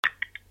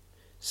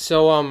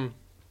So,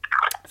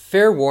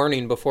 fair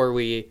warning before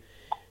we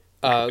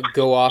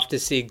go off to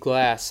see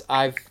Glass.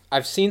 I've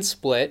seen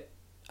Split.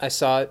 I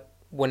saw it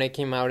when it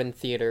came out in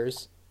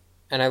theaters,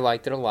 and I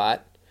liked it a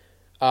lot.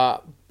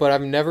 But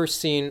I've never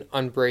seen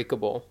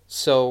Unbreakable.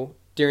 So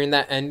during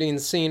that ending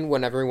scene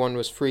when everyone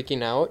was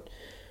freaking out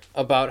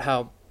about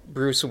how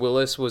Bruce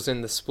Willis was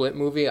in the Split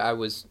movie, I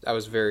was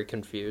very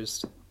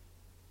confused.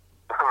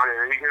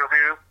 Very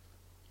confused?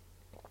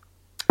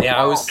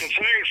 Yeah, I was.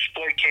 Considering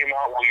Split came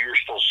out while you were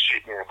still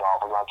shitting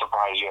yourself, I'm not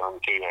surprised you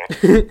haven't seen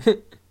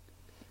it.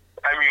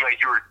 I mean,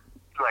 like, you were,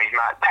 like,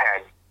 not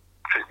 10,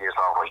 shitting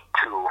yourself, like,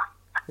 2.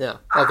 Yeah,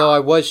 although I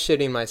was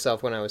shitting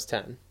myself when I was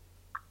 10.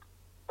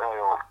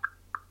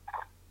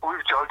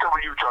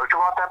 You've joked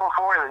about that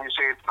before, and then you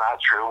say it's not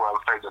true. I'm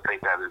starting to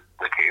think that is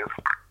the case.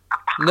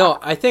 No,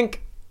 I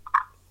think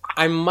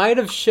I might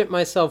have shit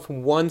myself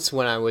once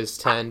when I was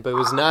 10, but it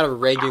was not a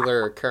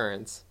regular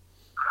occurrence.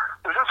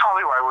 This is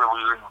probably why we're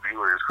losing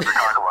viewers, because we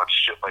talk about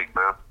shit like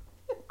this.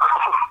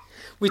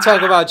 We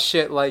talk about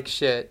shit like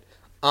shit.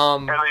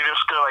 And they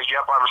just go like,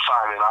 yep, I'm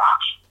signing off.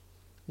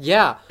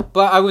 Yeah,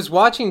 but I was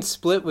watching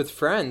Split with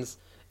friends,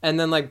 and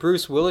then, like,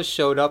 Bruce Willis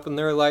showed up, and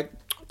they were like,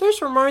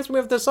 this reminds me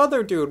of this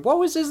other dude. What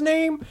was his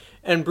name?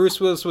 And Bruce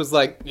Willis was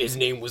like, his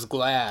name was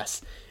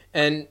Glass.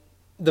 And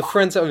the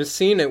friends I was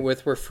seeing it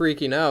with were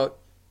freaking out.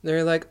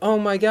 They're like, oh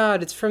my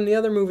god, it's from the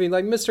other movie,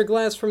 like Mr.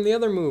 Glass from the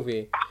other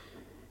movie.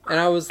 And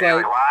I was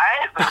like,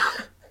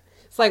 what?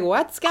 It's like,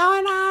 what's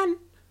going on?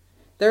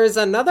 There's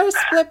another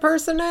split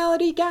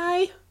personality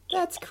guy?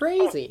 That's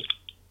crazy.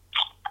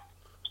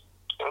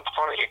 It's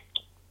funny.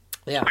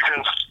 Yeah.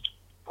 Because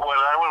when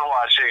I was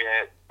watching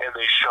it and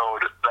they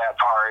showed that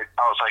part,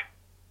 I was like,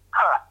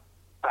 huh,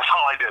 that's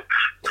all I did.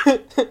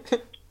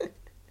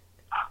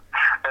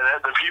 And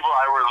then the people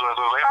I was with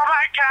was like, oh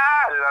my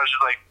god! And I was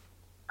just like,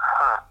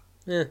 huh.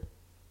 Yeah.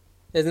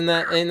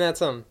 Ain't that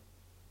something?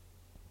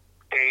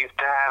 Ain't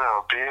that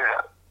a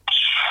bitch?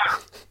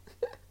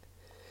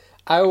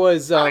 I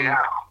was,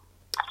 Yeah.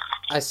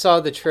 I saw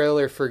the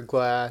trailer for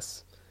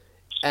Glass,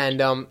 and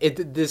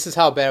this is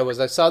how bad it was.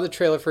 I saw the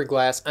trailer for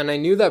Glass, and I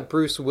knew that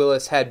Bruce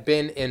Willis had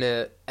been in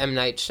a M.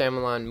 Night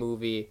Shyamalan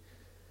movie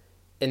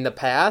in the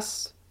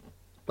past.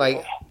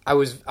 Like, I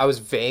was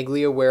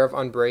vaguely aware of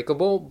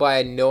Unbreakable, but I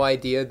had no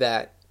idea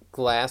that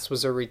Glass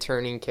was a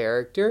returning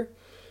character.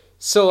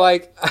 So,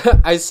 like,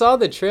 I saw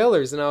the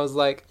trailers, and I was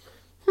like,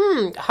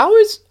 how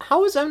is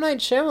M. Night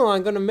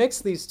Shyamalan going to mix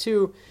these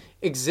two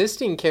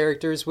existing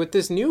characters with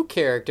this new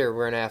character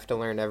we're going to have to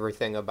learn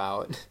everything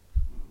about?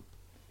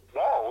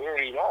 No, we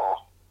already know.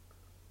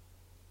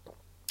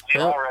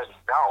 We already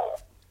know.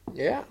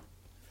 Yeah.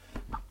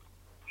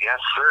 Yes,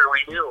 sir,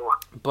 we do.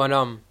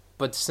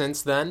 But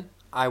since then,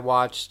 I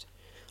watched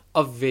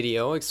a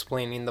video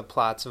explaining the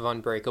plots of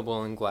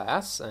Unbreakable and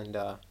Glass, and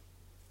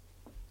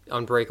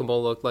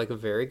Unbreakable looked like a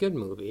very good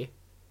movie.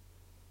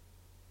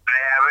 I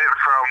have it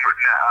from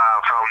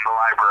the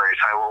library,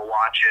 so I will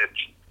watch it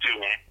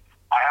soon.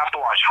 I have to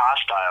watch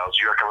Hostiles.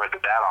 You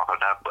recommended that off of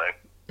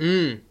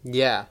Netflix.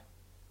 Yeah.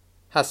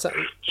 So,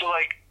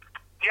 like,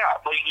 yeah,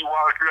 like, you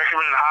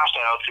recommended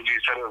Hostiles because you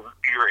said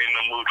you were in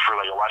the mood for,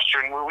 like, a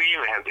Western movie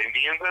and it has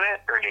Indians in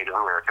it, or Native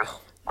Americans.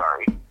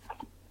 Sorry.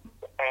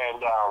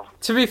 And,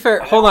 to be fair,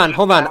 hold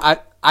on.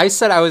 I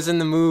said I was in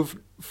the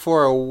mood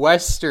for a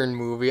Western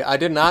movie. I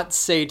did not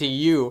say to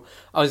you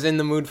I was in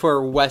the mood for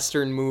a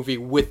Western movie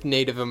with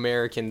Native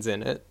Americans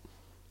in it.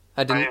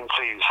 I didn't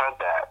say you said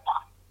that.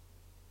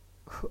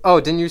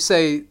 Oh, didn't you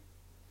say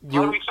you...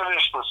 Let me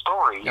finish the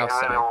story, and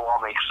sorry. then it will all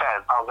make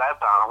sense. How's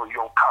that sound? You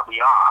don't cut me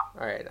off.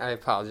 Alright, I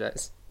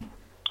apologize.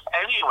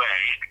 Anyway,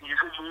 you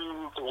could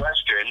move to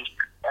Western,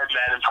 and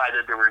that implied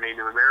that there were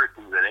Native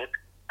Americans in it.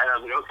 And I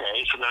was like, okay,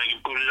 so then I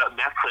booted up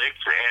Netflix,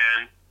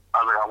 and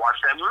I was like, I'll watch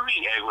that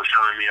movie Egg was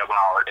telling me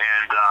about.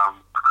 And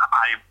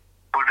I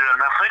booted up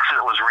Netflix, and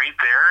it was right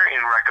there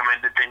and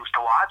recommended things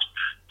to watch.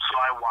 So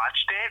I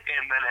watched it,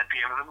 and then at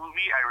the end of the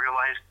movie, I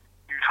realized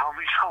you told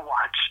me to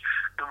watch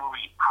the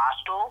movie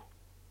Hostel,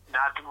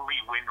 not the movie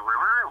Wind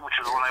River, which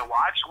is what I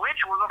watched, which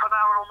was a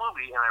phenomenal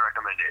movie, and I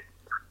recommend it.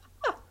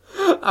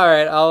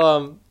 Alright,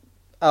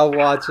 I'll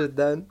watch it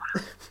then.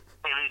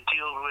 And it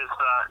deals with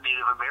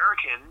Native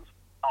Americans,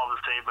 all the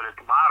same, but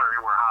it's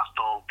modern, where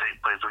Hostel takes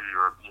place when you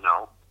were,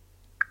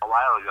 a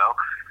while ago.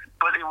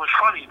 But it was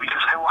funny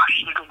because I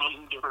watched a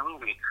completely different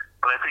movie,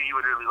 but I think you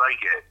would really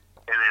like it.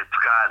 And it's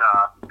got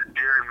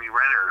Jeremy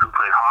Renner, who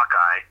played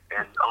Hawkeye,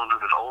 and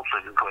Elizabeth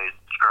Olsen, who played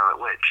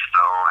Scarlet Witch.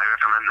 So I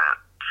recommend that.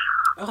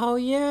 Oh,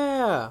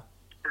 yeah.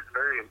 It's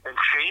very... And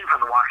Shane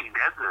from The Walking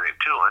Dead's in it,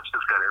 too. It's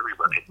just got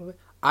everybody.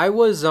 I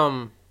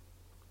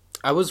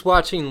was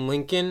watching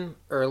Lincoln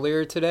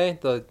earlier today,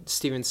 the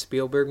Steven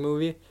Spielberg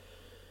movie.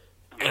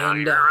 Yeah,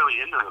 and, you're really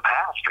into the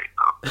past right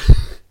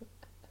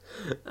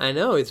now. I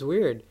know, it's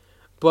weird.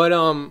 But,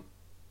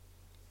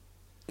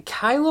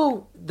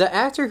 the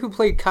actor who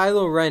played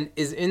Kylo Ren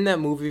is in that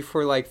movie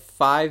for, like,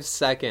 5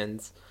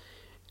 seconds.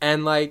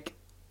 And, like,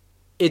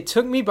 it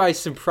took me by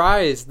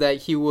surprise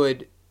that he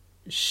would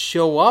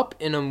show up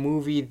in a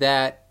movie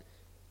that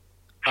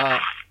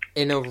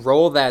in a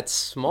role that's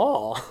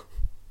small. Well,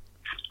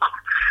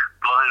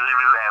 his name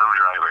is Adam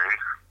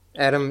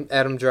Driver.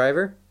 Adam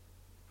Driver?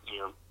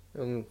 Yeah.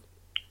 Um,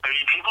 I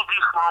mean, people do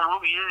small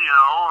movies,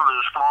 and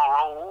there's small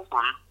roles,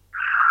 and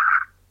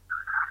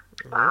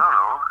I don't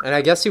know. and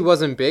I guess he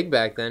wasn't big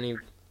back then. He,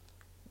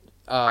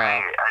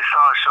 Right. I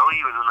saw a show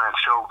he was in that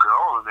show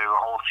Girl, and there's a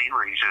whole scene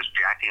where he's just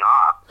jacking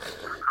off.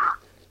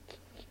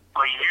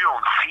 Like, you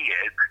don't see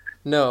it.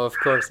 No, of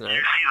course not. You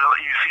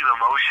see the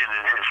motion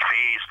in his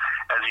face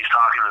as he's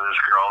talking to this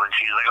girl, and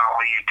she's like, "Oh,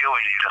 what are you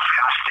doing? You're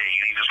disgusting."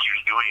 And he just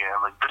keeps doing it.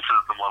 I'm like, this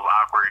is the most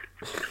awkward.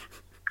 This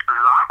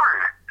is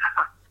awkward.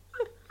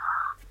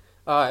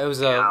 It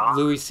was a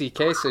Louis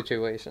C.K.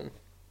 situation.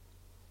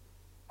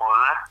 What was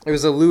that? It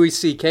was a Louis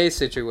C.K.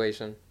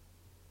 situation.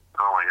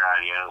 Oh my God,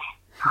 yes.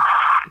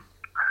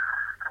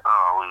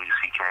 Oh, Louis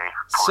C.K.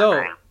 Poor So-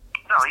 thing.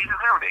 No, he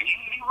deserved it.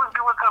 He was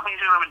doing something he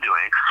shouldn't have been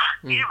doing.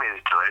 He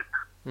admitted to it.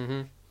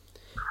 Mm-hmm.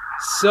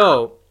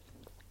 So,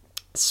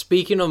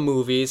 speaking of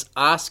movies,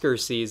 Oscar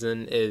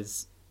season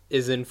is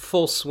in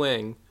full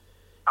swing.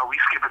 Oh, we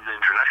skipping the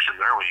introductions,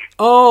 are we?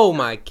 Oh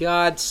my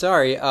God!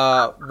 Sorry.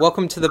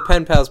 Welcome to the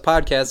Pen Pals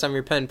podcast. I'm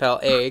your pen pal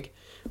Egg.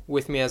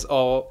 With me, as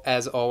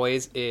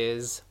always,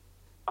 is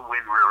Wind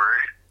River.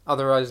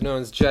 otherwise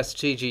known as Jess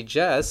Gigi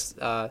Jess,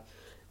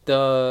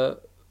 the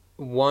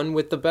one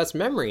with the best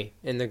memory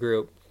in the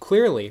group.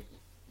 Clearly,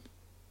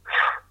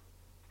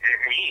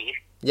 Me?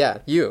 yeah,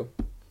 you.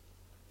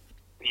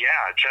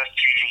 Yeah, just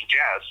Gigi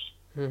Jess.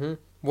 Mm-hmm.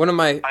 One of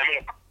my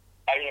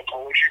I'm in a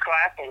poetry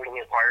class, and one of the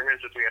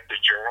requirements is we have to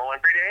journal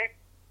every day,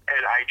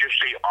 and I just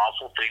say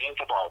awful things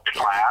about the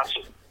class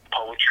and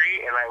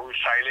poetry, and I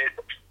recite it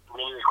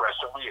really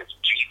aggressively as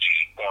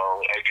Gigi, so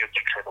I get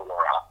the triple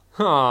Laura.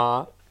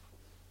 Aww.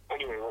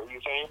 Anyway, what were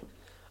you saying?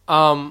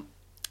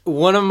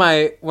 One of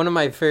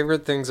my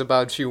favorite things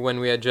about you when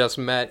we had just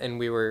met and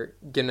we were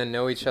getting to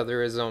know each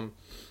other is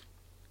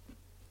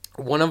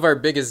one of our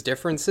biggest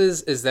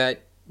differences is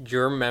that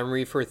your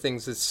memory for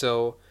things is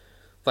so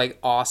like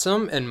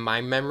awesome, and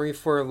my memory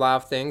for a lot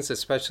of things,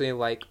 especially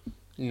like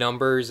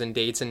numbers and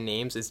dates and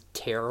names, is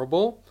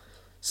terrible.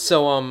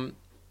 So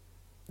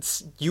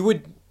you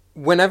would,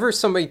 whenever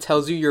somebody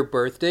tells you your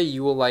birthday,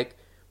 you will like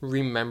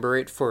remember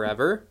it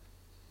forever.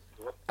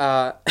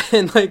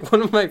 And like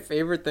one of my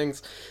favorite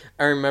things,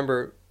 I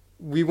remember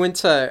we went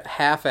to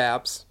Half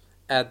Apps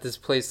at this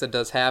place that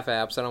does Half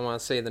Apps. I don't want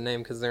to say the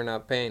name because they're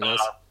not paying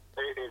us.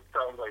 It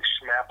sounds like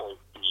Schnapple.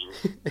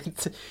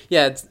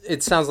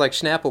 It sounds like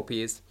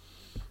Schnapplepeas.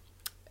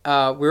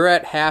 We were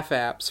at Half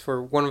Apps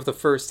for one of the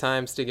first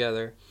times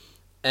together,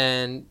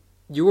 and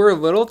you were a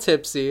little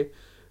tipsy,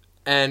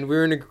 and we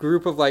were in a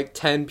group of like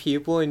 10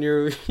 people, and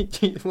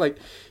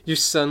you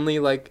suddenly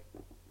like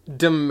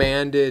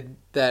demanded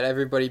that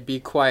everybody be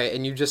quiet,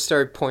 and you just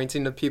started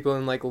pointing to people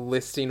and like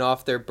listing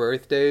off their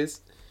birthdays,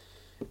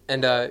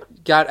 and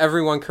got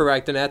everyone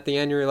correct, and at the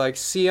end you were like,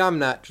 "See, I'm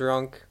not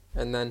drunk,"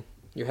 and then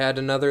you had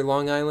another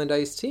Long Island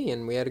iced tea,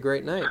 and we had a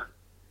great night.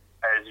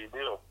 As you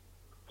do.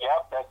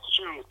 Yep, that's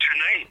true.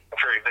 Tonight,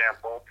 for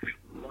example,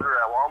 we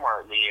were at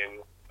Walmart, me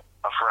and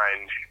a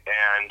friend,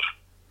 and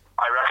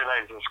I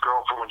recognized this girl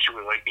from when she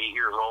was like 8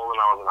 years old,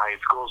 and I was in high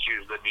school. She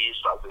was the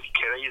niece of this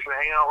kid I used to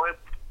hang out with.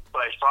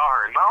 But I saw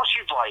her, and now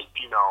she's like,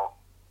 20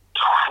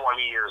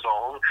 years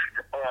old,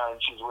 and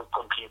she's with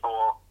some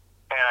people,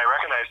 and I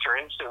recognized her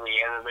instantly.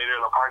 And then later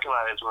in the parking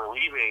lot, as we're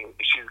leaving,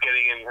 she's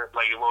getting in her,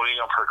 like, loading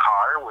up her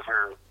car with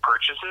her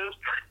purchases.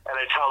 And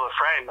I tell the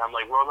friend, I'm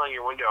like, roll down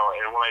your window,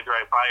 and when I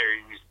drive by her,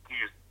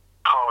 you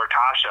call her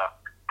Tasha.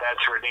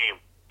 That's her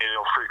name, and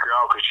it'll freak her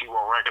out because she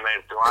won't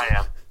recognize who I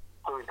am.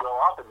 So we go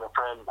up, and the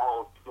friend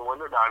pulls the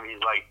window down, and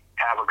he's like,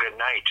 "Have a good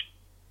night,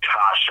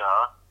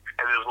 Tasha."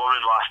 And this woman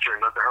lost her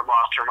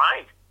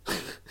mind.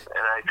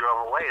 And I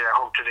drove away. And I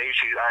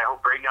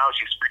hope right now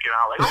she's freaking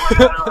out like, "Oh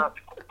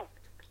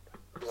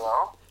my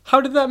God." How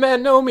did that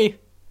man know me?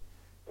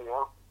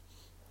 I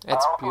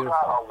That's also beautiful.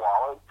 got a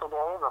wallet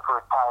today. The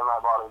first time I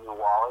bought a new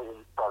wallet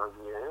in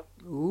 7 years.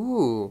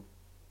 Ooh.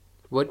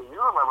 What? You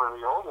remember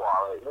the old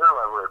wallet. You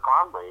remember it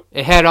fondly.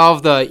 It had all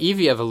of the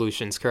Eevee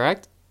evolutions,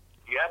 correct?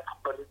 Yep,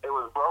 but it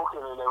was broken,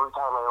 and every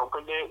time I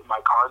opened it, my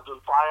cards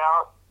would fly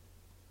out.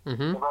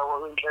 Mm-hmm. If I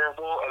wasn't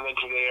careful. And then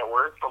today at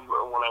work,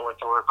 when I went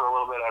to work for a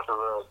little bit after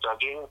the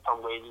judging,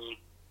 some lady,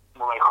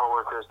 one of my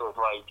coworkers, was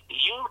like,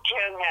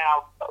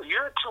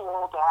 "You're too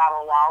old to have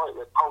a wallet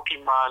with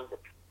Pokemon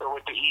or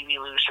with the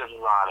evolutions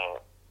on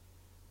it."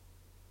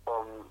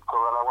 So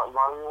then I went and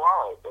bought a new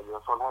wallet, and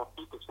this one has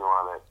Pikachu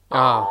on it.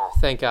 Oh,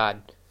 thank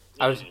God.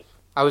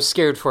 I was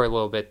scared for a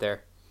little bit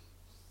there.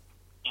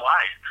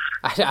 Why?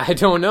 I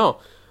don't know.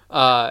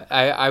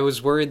 I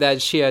was worried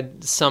that she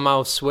had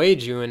somehow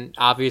swayed you, and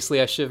obviously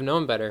I should have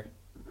known better.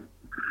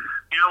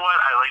 You know what?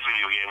 I like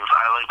video games.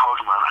 I like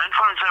Pokemon. I'm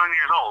 27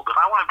 years old. If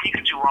I want a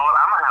Pikachu wallet,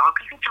 I'm gonna have a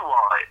Pikachu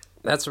wallet.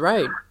 That's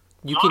right.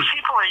 Most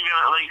people ain't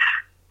gonna like.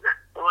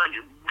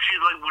 She's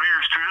like, what are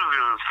your students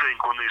gonna think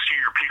when they see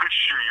your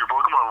Pikachu, your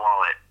Pokemon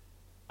wallet?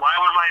 Why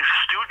would my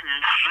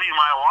students see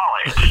my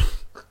wallet?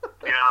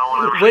 You know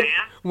what I'm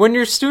saying? When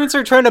your students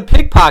are trying to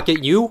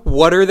pickpocket you,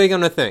 what are they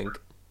gonna think?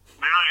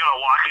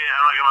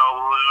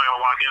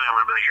 and I'm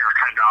gonna be like, here's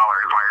 $10.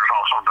 Buy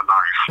yourself something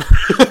nice.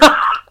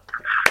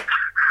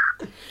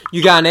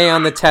 You got an A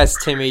on the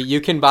test, Timmy.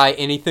 You can buy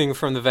anything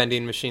from the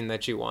vending machine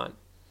that you want.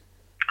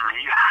 And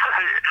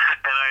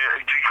I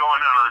keep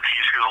going down to the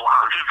T-School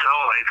lounge until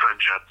I send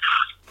you.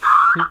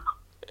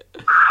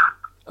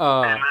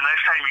 And the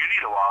next time you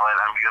need a wallet,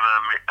 I'm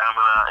gonna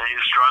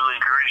strongly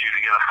encourage you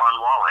to get a fun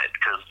wallet,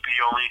 because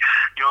you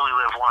only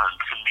live once.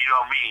 And you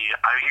know me,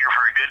 I'm here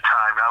for a good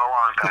time, not a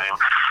long time.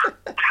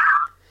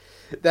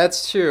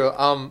 That's true.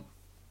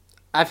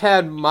 I've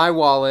had my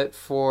wallet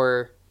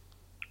for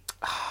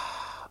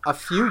a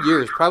few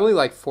years, probably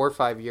like 4 or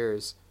 5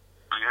 years.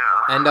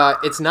 Yeah. And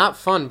it's not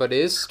fun, but it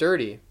is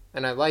sturdy,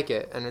 and I like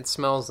it, and it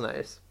smells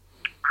nice.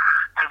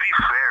 To be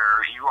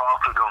fair, you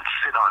also don't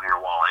sit on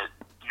your wallet.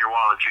 Your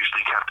wallet's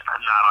usually kept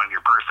not on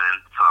your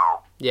person,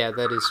 so... Yeah,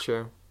 that is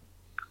true.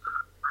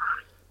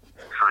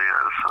 So,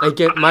 yes. I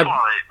get This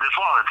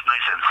wallet's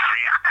nice and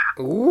thick.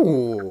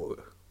 Ooh.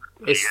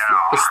 It's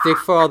Yeah. thick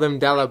for all them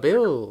dollar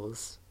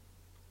bills.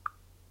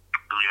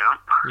 Yeah.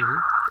 Mm-hmm.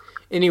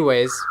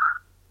 Anyways,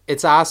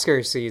 it's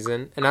Oscar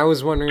season, and I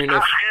was wondering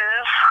if...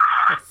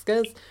 I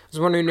was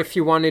wondering if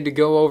you wanted to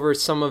go over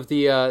some of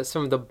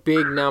the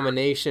big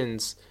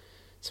nominations,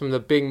 some of the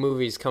big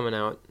movies coming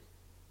out.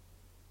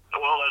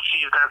 Well, let's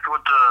see if that's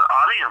what the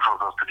audience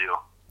wants us to do.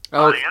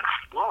 Oh. Audience,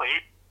 we'll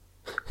wait.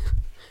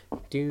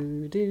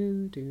 Do,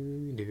 do, do,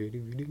 do, do,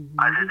 do.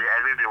 I think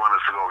they want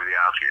us to go over the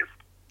Oscars.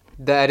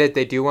 That it?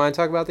 They do want to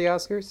talk about the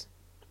Oscars?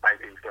 I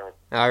think so.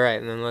 All right,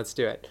 and then let's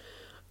do it.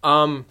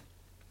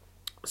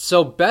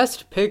 So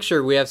Best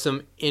Picture, we have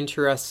some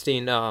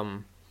interesting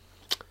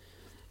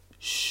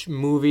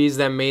movies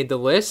that made the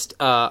list.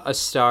 A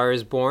Star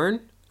Is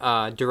Born,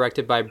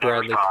 directed by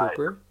Bradley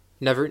Cooper.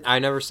 I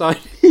never saw it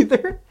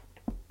either.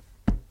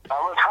 I'm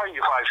gonna tell you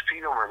if I've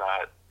seen them or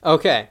not.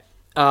 Okay.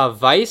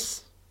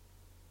 Vice,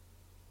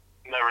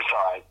 Never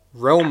saw it.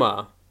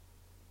 Roma,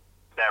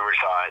 Never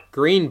saw it.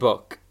 Green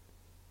Book.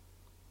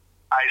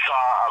 I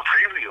saw a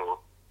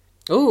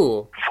preview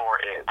Ooh. for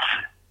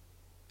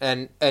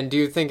it, And do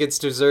you think it's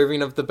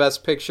deserving of the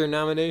Best Picture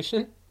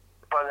nomination?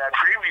 but that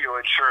preview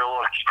it sure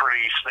looks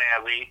pretty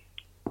snazzy.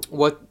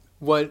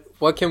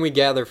 What can we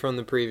gather from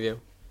the preview?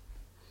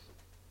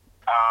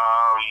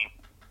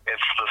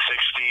 It's the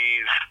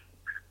 60s,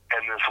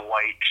 and this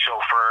white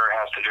chauffeur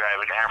has to drive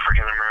an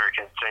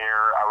African-American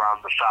singer around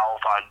the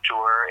South on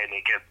tour, and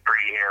it gets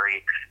pretty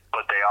hairy,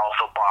 but they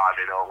also bond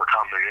and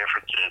overcome their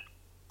differences.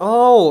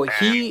 Oh,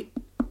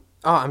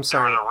 I'm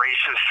sorry. There was a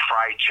racist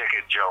fried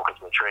chicken joke in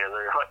the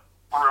trailer.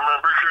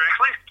 Remember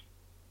correctly?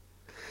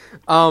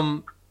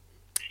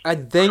 I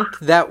think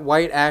that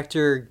white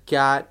actor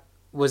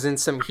was in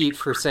some heat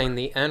for saying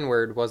the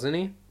N-word, wasn't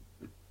he?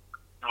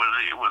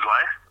 Was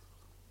what?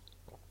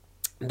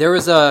 There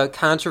was a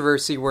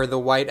controversy where the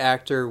white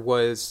actor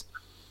was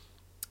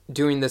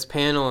doing this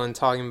panel and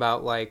talking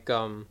about like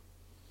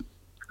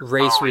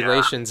race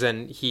relations,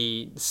 and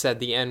he said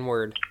the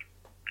N-word.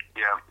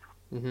 Yeah.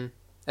 Mm-hmm.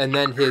 And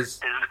then his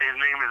name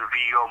is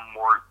Viggo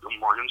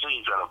Mortensen.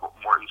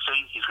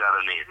 He's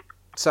got a name.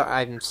 So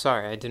I'm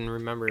sorry, I didn't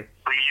remember.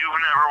 But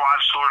you've never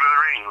watched Lord of the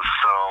Rings,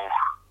 so...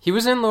 He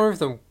was in Lord of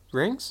the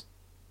Rings?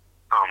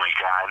 Oh my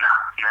god.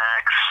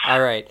 Next.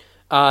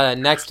 Alright.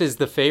 Next is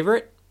The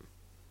Favorite?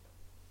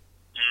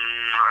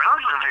 I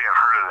don't even think I've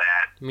heard of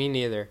that. Me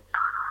neither.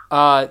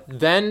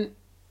 Then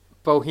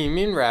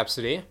Bohemian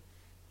Rhapsody.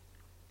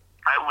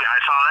 I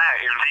saw that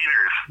in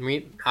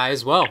theaters. I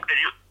as well. And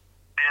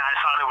I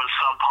thought it was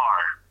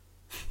subpar.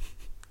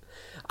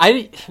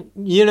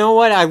 You know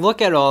what? I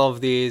look at all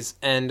of these,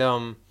 and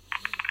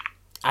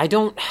I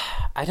don't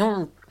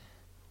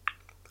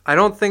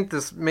think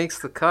this makes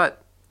the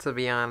cut, to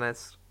be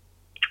honest.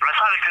 I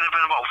thought it could have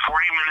been about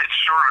 40 minutes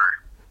shorter.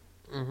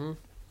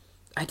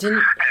 I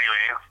didn't.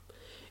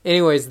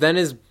 Anyways, then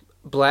is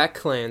Black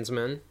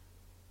Klansman.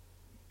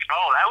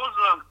 Oh, that was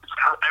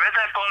I read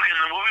that book, and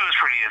the movie was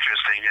pretty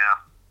interesting. Yeah.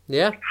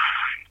 Yeah,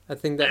 I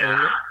think that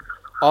earned it.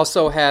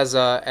 Also has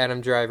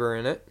Adam Driver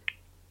in it.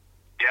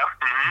 Yep.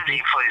 Mm-hmm.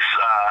 He plays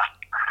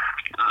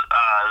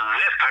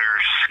Zip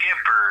or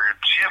Skip or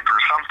Chip or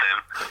something.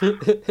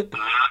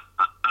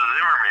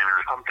 Zimmerman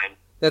or something.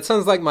 That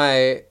sounds like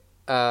my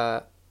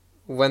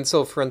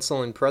Wenzel,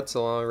 Frenzel, and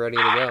Pretzel all ready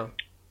to go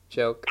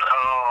joke.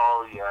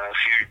 Oh, yes.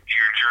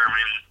 You're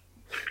German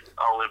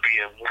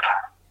Olympian.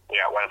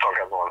 Yeah, Wenzel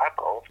has one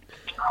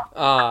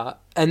apple.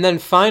 And then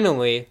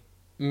finally,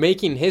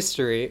 making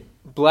history,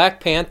 Black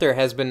Panther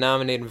has been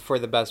nominated for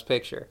the Best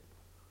Picture.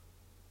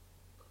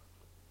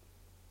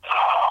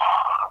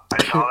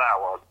 I saw that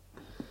one.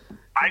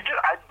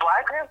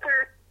 Black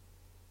Panther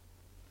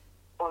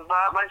was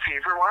not my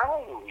favorite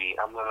Marvel movie.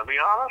 I'm going to be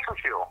honest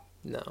with you.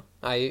 No,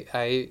 I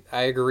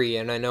agree,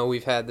 and I know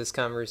we've had this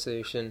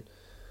conversation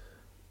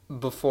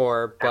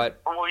before,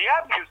 but... Well,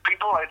 yeah, because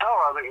people I tell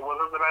it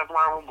wasn't the best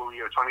Marvel movie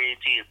of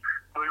 2018.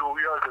 Well,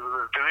 yeah, because of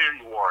the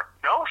Infinity War.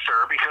 No,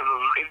 sir, because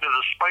of Into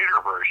the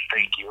Spider-Verse.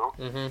 Thank you.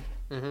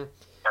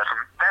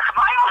 That's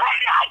my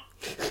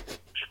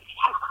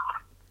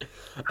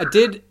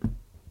opinion!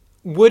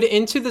 Would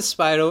Into the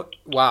Spider...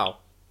 Wow.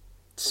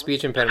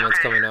 speech impediments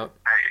coming up.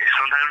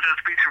 Sometimes that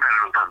speech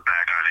impediment comes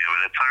back on you,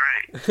 but it's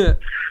all right.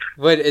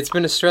 But it's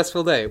been a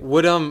stressful day.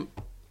 Would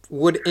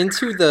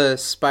Into the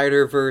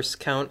Spider-Verse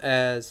count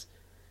as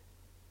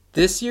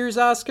this year's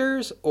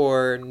Oscars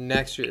or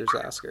next year's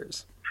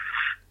Oscars?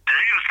 I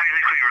think it was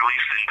technically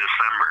released in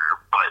December,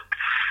 but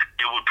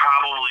it would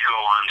probably go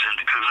on to,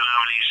 because the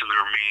nominations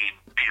were made,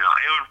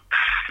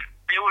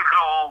 it would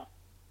go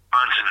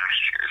on to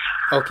next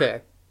year's.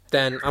 Okay,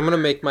 then I'm gonna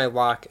make my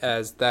lock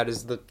as that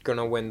is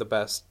gonna win the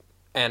best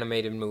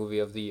animated movie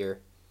of the year.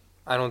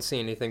 I don't see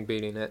anything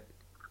beating it.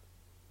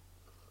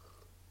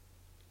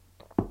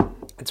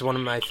 It's one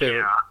of my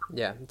favorite.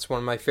 Yeah, it's one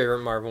of my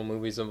favorite Marvel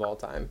movies of all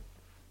time.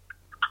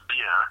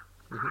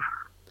 Yeah.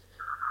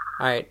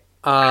 All right.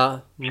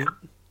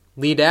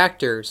 Lead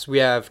actors. We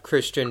have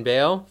Christian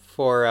Bale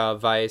for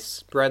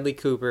Vice, Bradley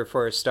Cooper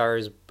for A Star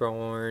Is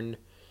Born,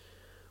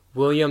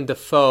 William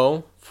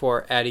Dafoe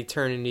for At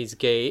Eternity's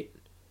Gate,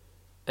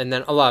 and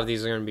then a lot of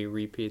these are going to be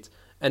repeats.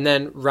 And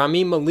then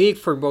Rami Malek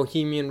for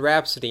Bohemian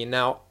Rhapsody.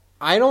 Now,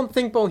 I don't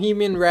think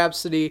Bohemian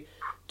Rhapsody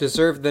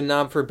deserved the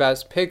nom for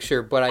Best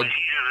Picture, but he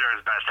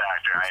deserves Best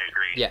Actor, I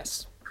agree.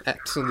 Yes,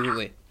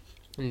 absolutely.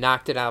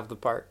 Knocked it out of the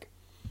park.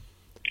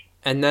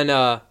 And then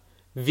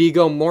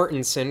Viggo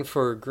Mortensen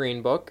for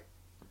Green Book.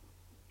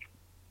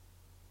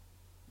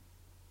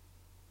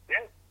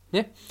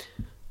 Yeah.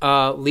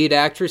 Lead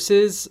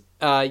actresses,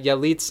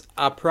 Yalitza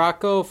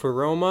Aparicio for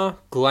Roma.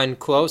 Glenn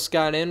Close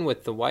got in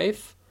with The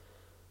Wife.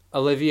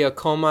 Olivia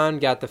Colman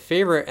got The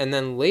Favorite. And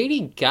then Lady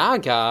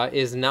Gaga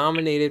is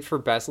nominated for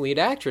Best Lead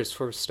Actress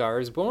for Star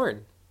Is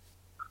Born.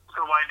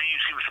 So why do you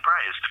seem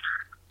surprised?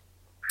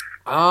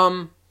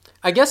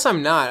 I guess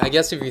I'm not. I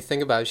guess if you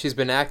think about it, she's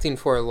been acting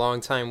for a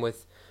long time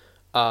with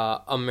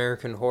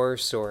American Horror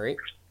Story.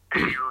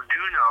 You do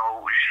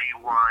know she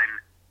won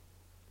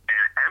an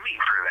Emmy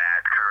for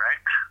that,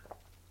 correct?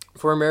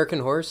 For American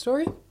Horror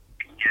Story?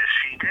 Yes,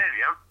 she did,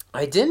 yep.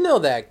 I didn't know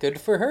that.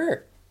 Good for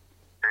her.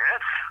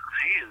 Yes,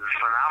 she is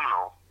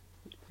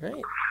phenomenal.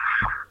 Right.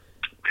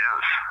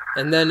 Yes.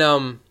 And then,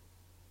 I'm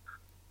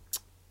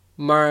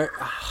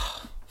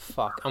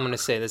going to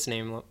say this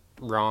name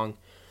wrong.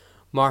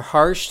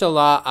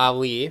 Mahershala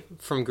Ali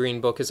from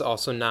Green Book is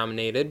also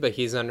nominated, but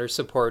he's under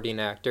supporting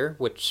actor,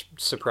 which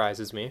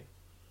surprises me.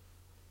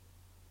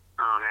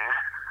 Okay.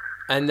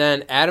 And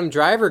then Adam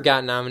Driver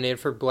got nominated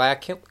for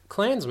Black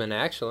Klansman,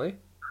 actually.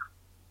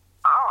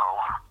 Oh.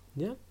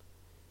 Yeah.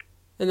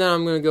 And then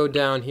I'm going to go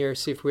down here,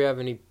 see if we have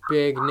any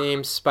big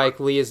names. Spike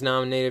Lee is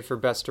nominated for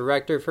Best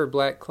Director for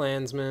Black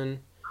Klansman.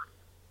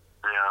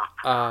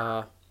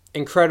 Yeah.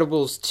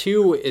 Incredibles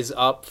 2 is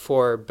up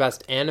for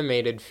Best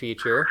Animated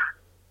Feature.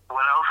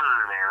 What else is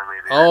an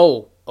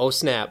animated? Oh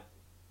snap.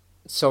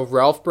 So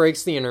Ralph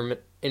Breaks the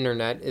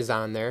Internet is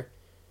on there.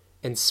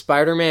 And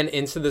Spider-Man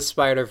Into the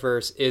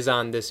Spider-Verse is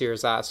on this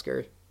year's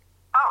Oscar.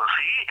 Oh,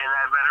 see? And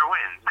that better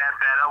win. That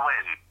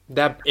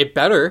better win. It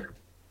better.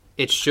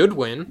 It should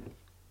win.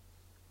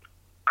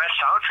 Best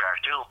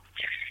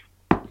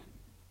soundtrack, too.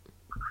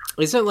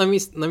 Is it? Let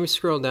me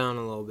scroll down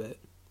a little bit.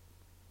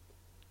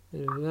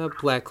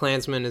 Black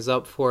Klansman is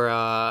up for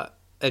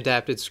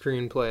adapted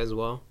screenplay as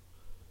well.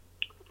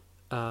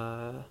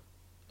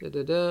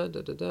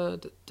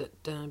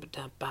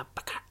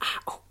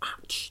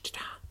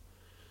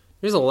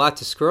 There's a lot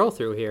to scroll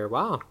through here.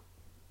 Wow.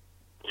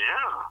 Yeah.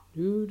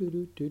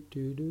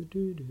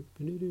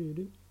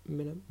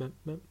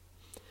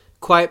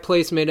 Quiet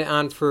Place made it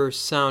on for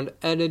sound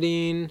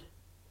editing.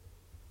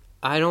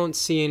 I don't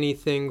see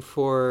anything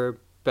for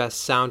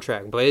best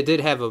soundtrack, but it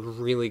did have a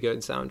really good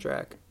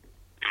soundtrack.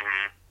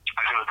 Mm-hmm.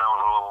 I could have done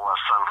with a little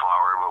less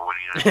Sunflower, but what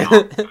are you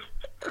going to do?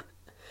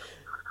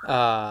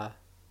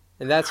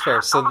 And that's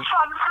fair. So,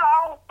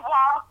 Sunflower.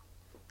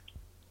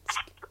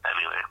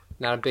 Anyway.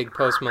 Not a big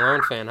Post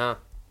Malone fan, huh?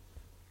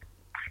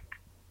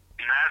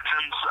 Not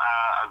since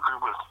a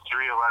group of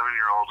 3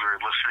 11-year-olds were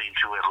listening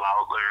to it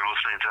loudly, or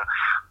listening to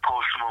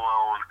Post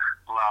Malone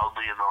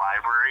loudly in the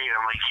library.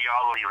 And I'm like,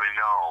 y'all don't even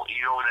know.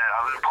 You know that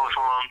other Post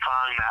Malone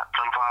song, Not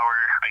Sunflower?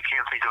 I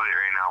can't think of it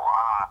right now.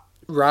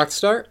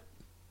 Rockstar?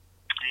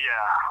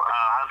 Yeah.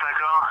 How's that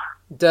go?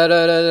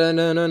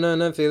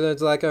 Da-da-da-da-na-na-na,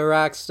 feels like a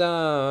rock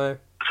star.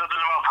 Something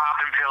about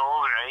popping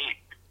pills, right?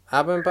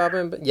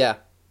 Poppin', yeah.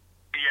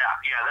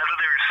 Yeah, that's what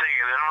they were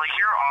singing. And I'm like,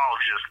 you're all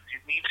just, you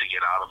need to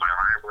get out of my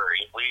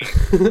library, please.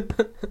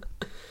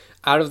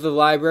 Out of the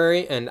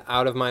library and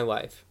out of my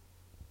life.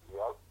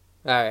 Yep.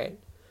 Alright.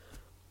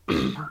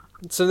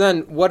 So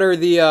then, what are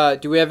the,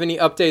 do we have any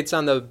updates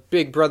on the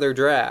Big Brother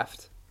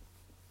draft?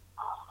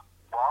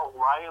 Well,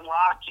 Ryan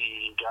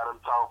Lochte got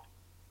himself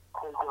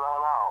taken on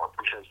out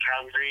because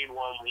Tom Green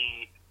won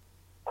the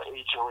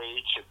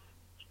HOH and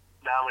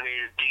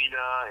nominated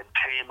Dina and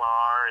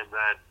Tamar, and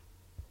then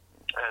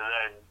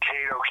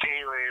Kato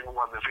Kaelin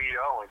won the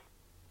veto and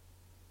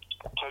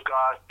took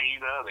off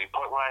Dina. They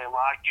put Ryan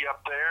Lochte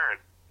up there, and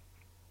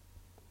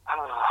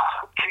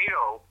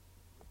Kato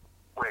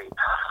won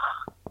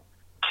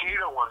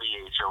the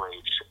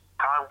HOH.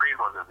 Tom Green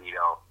won the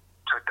veto.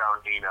 Took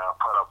down Dina,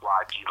 put up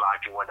Lochte.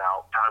 Lochte went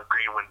out. Tom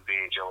Green won the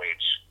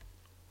HOH.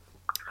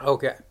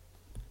 Okay.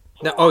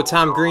 Now,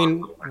 Tom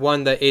Green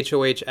won the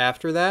HOH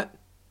after that?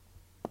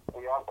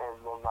 Yep,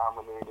 and then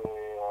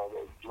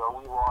nominated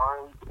Joey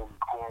Lawrence and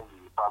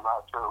Candy. So I'm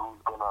not sure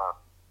who's gonna.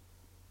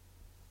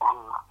 I'm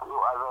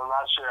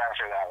not sure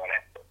after that one.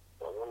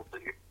 We'll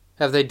see.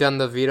 Have they done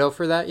the veto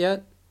for that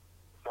yet?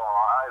 No,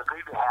 I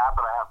think they have,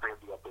 but I have to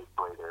get the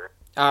updates later.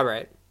 All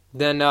right.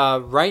 Then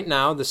right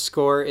now the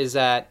score is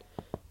at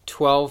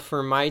 12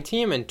 for my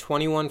team and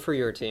 21 for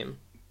your team.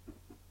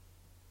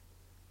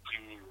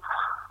 Jeez.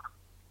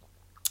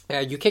 Yeah,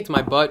 you kicked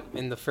my butt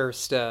in the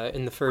first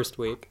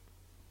week.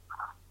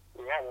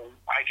 Yeah,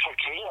 I took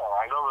Kale.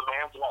 I know the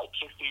man's like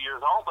 60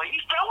 years old, but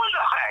he's doing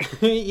the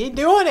thing. You're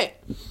doing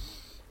it.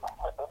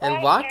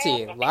 And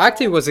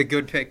Lochte was a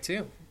good pick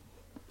too.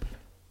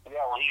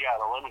 Yeah, well, he got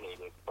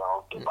eliminated, so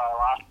goodbye,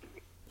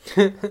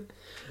 Lochte.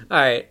 All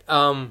right.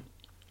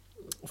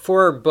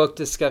 For our book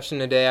discussion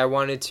today, I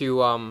wanted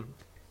to.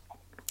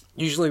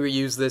 Usually, we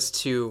use this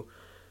to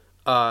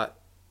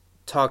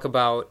talk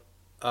about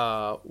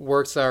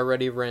works that are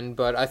already written,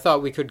 but I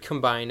thought we could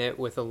combine it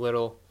with a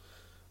little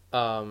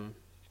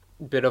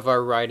bit of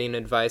our writing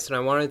advice, and I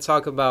wanted to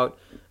talk about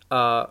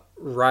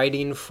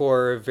writing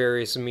for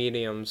various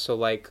mediums. So,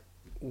 like,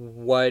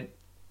 what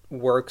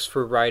works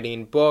for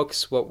writing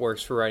books, what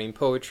works for writing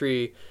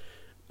poetry,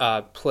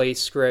 play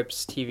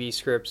scripts, TV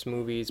scripts,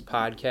 movies,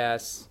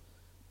 podcasts.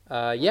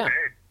 Yeah.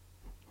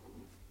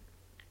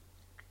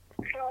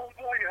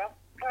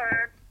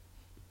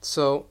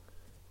 So,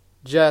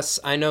 Jess,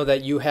 I know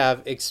that you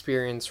have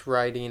experience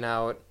writing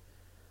out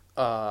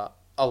a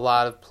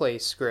lot of play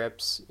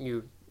scripts.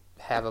 You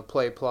have a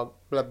play blah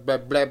blah blah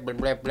blah blah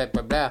blah blah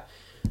blah blah.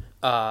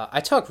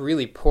 I talk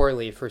really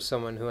poorly for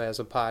someone who has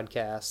a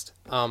podcast.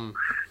 I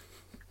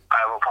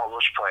have a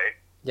published play.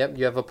 Yep,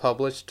 you have a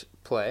published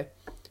play,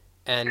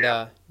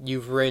 and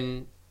you've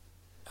written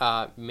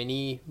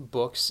many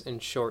books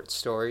and short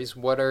stories.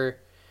 What are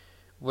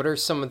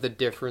some of the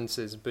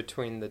differences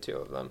between the two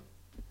of them?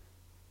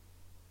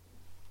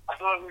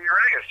 So when you're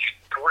writing a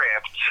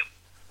script,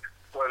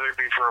 whether it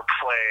be for a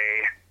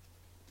play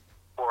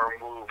or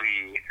a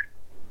movie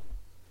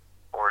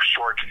or a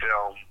short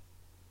film,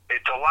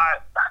 it's a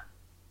lot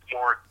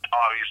more,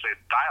 obviously,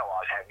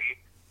 dialogue heavy.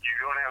 You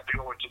don't have to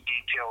go into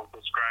details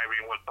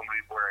describing what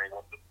somebody's wearing,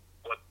 what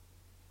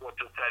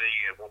the setting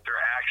is, what their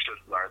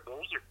actions are.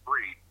 Those are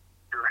free.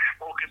 You're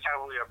focused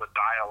heavily on the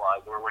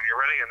dialogue, where when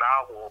you're writing a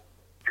novel,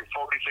 you're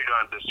focusing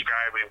on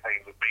describing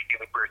things and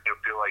making the person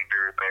feel like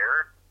they're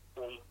there.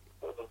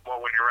 But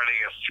when you're writing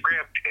a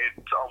script,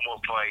 it's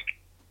almost like,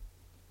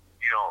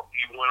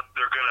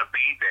 they're going to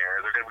be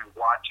there. They're going to be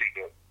watching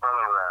it in front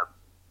of them,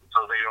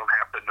 so they don't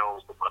have to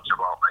know so much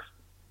about me.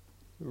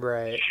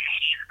 Right.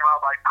 About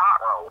like hot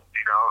roast,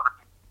 you know what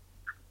I'm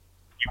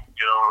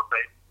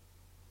saying?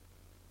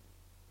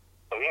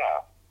 So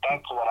yeah,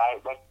 that's what I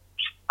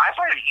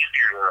find it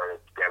easier to write a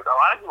script. A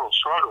lot of people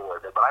struggle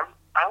with it, but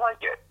I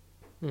like it.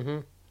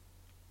 Mhm.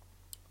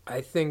 I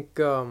think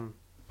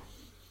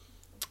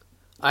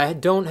I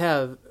don't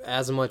have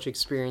as much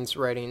experience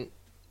writing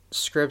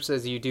scripts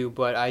as you do,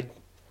 but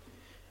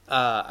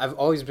I've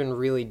always been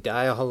really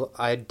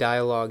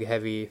dialogue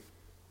heavy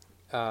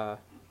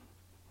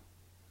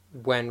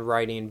when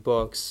writing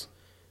books,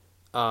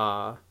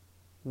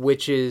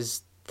 which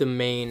is the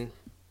main.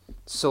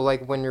 So,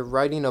 like, when you're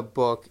writing a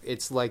book,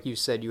 it's like you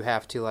said, you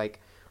have to,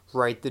 like,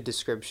 write the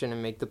description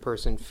and make the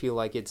person feel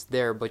like it's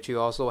there, but you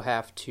also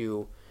have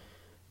to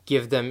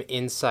give them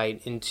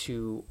insight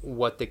into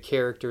what the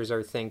characters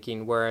are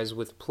thinking, whereas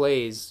with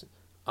plays,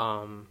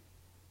 the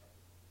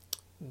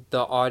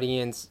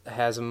audience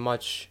has a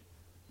much,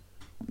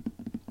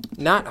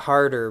 not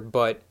harder,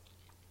 but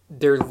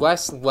they're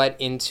less let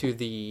into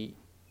the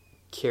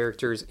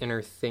character's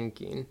inner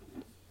thinking.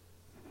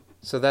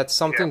 So that's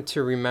something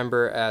to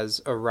remember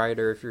as a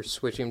writer if you're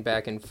switching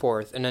back and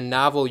forth. In a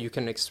novel, you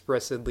can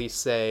expressly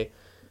say,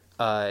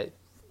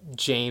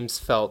 James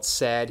felt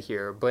sad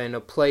here, but in a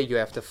play, you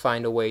have to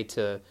find a way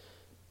to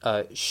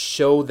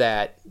show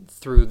that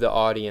through the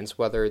audience,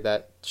 whether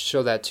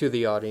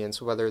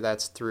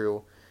that's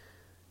through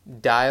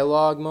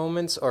dialogue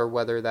moments or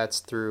whether that's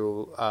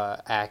through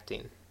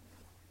acting.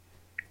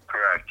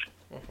 Correct.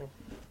 Mm-hmm.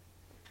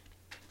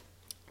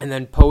 And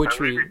then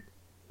poetry.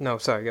 No,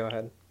 sorry, go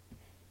ahead.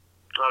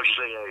 I was just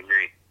saying I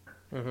agree.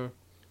 Mm-hmm.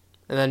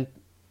 And then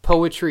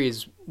poetry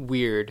is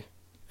weird,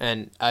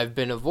 and I've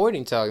been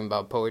avoiding talking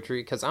about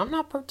poetry because I'm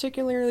not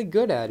particularly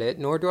good at it,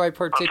 nor do I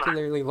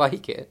particularly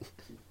like it.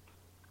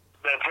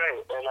 That's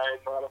right, and I'm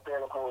not a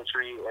fan of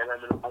poetry, and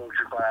I'm in a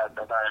poetry class, and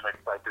I'm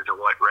expected to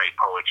write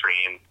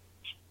poetry,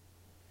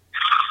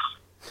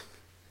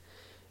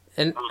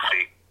 and we'll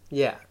see.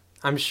 Yeah,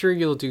 I'm sure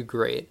you'll do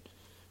great.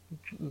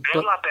 I'm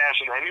not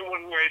bashing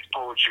anyone who writes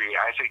poetry.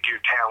 I think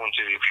you're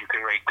talented if you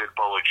can write good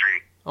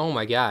poetry. Oh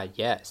my god,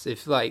 yes.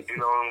 If, like... You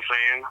know what I'm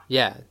saying?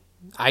 Yeah.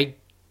 I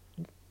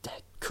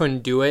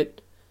couldn't do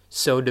it,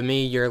 so to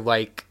me, you're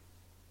like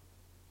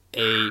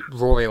a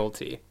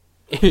royalty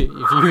if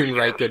you can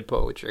write good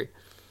poetry.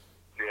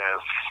 Yes.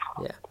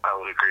 Yeah. I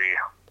would agree.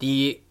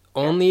 The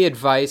only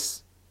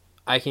advice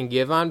I can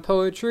give on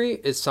poetry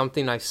is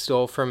something I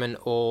stole from an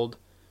old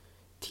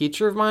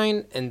teacher of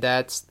mine, and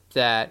that's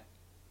that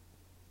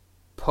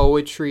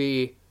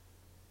poetry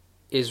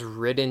is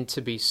written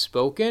to be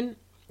spoken.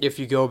 If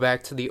you go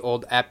back to the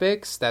old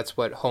epics, that's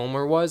what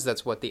Homer was.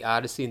 That's what the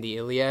Odyssey and the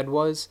Iliad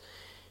was.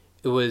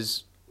 It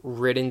was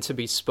written to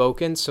be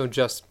spoken, so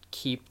just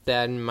keep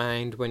that in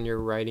mind when you're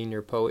writing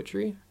your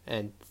poetry.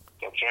 And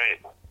That's right.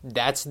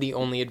 that's the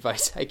only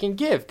advice I can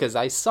give, because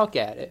I suck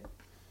at it.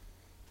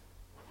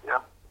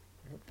 Yep.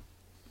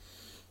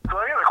 So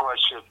I got a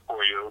question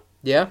for you.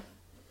 Yeah?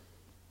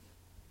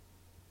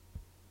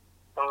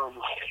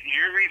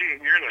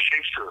 You're in a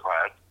Shakespeare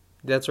class.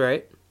 That's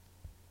right.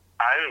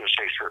 I'm in a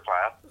Shakespeare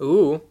class.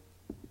 Ooh.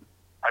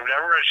 I've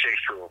never read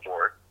Shakespeare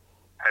before.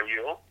 Have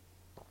you?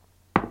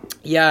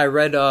 Yeah, I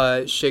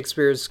read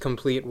Shakespeare's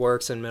complete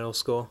works in middle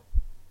school.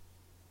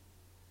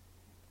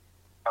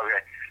 Okay.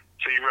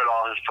 So you read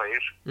all his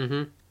plays?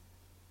 Mm-hmm.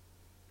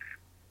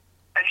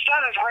 It's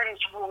not as hard as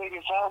people make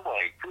it sound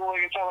like. People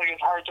make it sound like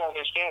it's hard to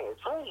understand.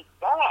 It's really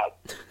not.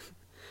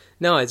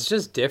 No, it's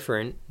just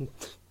different.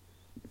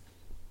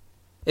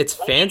 It's I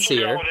don't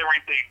fancier. know what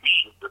everything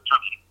means. It's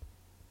just,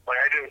 like,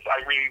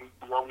 I'm reading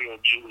Romeo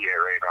and Juliet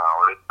right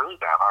now, and it's really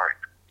not hard.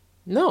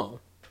 No.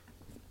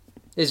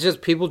 It's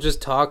just people just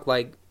talk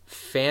like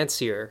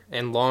fancier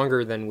and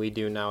longer than we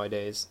do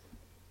nowadays.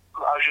 I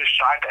was just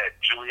shocked at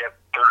Juliet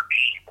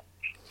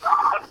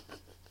 13.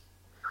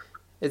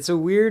 It's a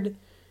weird...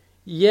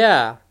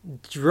 Yeah,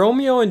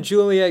 Romeo and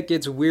Juliet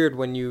gets weird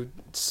when you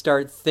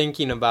start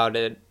thinking about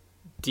it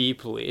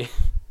deeply.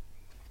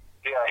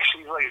 Yeah,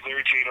 she's like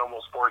 13,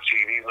 almost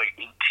 14. He's like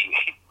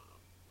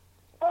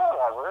 18.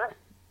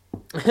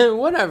 Whatever.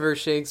 Whatever,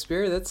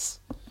 Shakespeare. That's...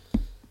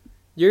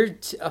 You're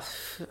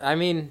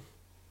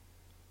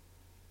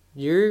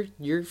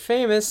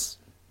famous.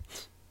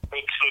 It's the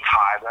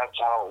time. That's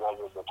how it was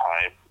at the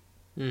time.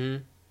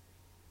 Mm-hmm.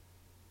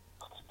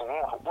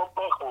 Yeah, what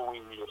book will we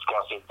be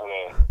discussing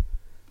today?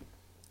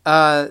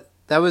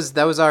 That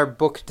was our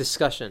book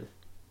discussion.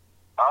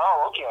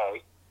 Oh,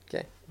 okay.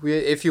 Okay.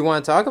 If you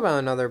want to talk about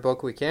another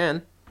book, we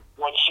can.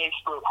 What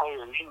Shakespeare play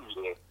are you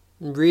reading?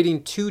 I'm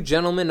reading Two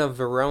Gentlemen of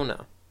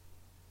Verona.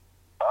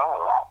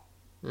 Oh.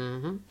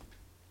 Mm-hmm.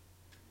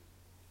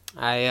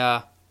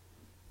 I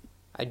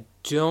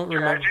don't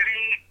remember.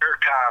 Tragedy or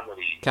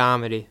comedy?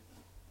 Comedy.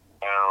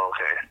 Oh,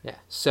 okay. Yeah.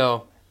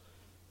 So,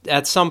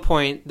 at some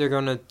point, they're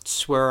gonna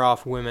swear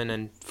off women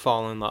and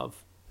fall in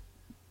love.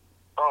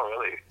 Oh,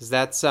 really? 'Cause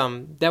that's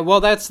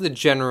that's the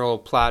general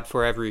plot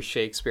for every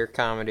Shakespeare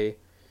comedy.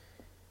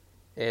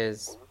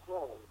 Is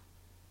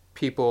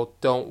people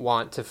don't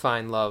want to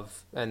find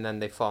love, and then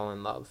they fall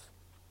in love.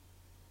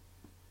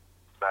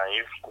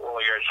 Nice. Well,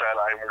 like I said,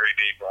 I'm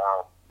reading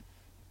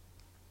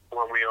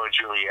Romeo and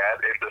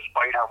Juliet, and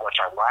despite how much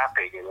I'm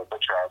laughing, it's a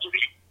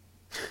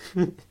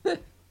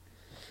tragedy.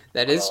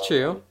 That is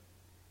true.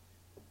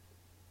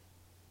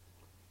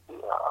 Yeah.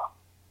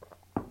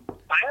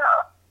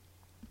 Yeah.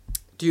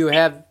 Do you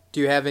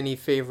have any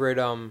favorite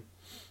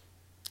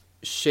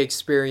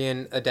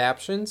Shakespearean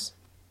adaptions?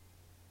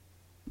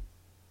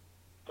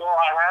 Well,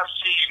 I have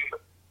seen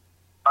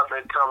A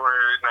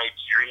Midsummer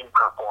Night's Dream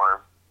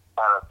perform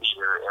at a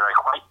theater, and I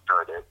quite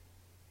enjoyed it.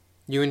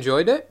 You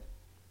enjoyed it?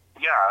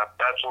 Yeah,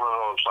 that's one of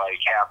those, like,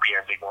 happy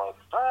ending ones.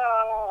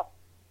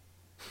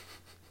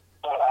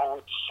 But I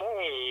would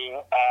say,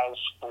 as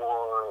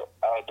for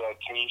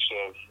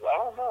adaptations, I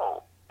don't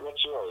know.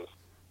 What's yours?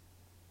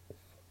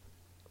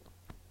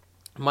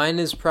 Mine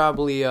is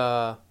probably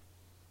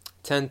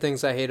 10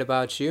 Things I Hate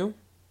About You.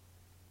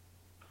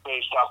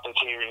 Based off the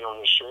Taming of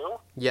the Shrew?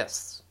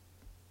 Yes.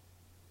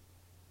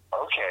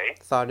 Okay.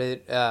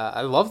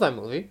 I love that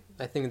movie.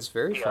 I think it's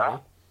very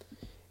funny.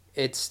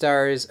 It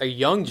stars a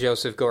young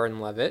Joseph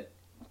Gordon-Levitt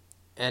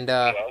and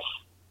Yes.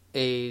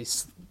 a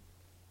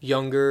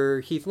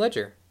younger Heath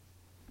Ledger.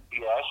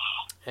 Yes.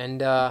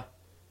 And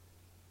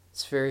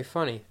it's very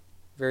funny.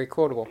 Very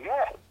quotable.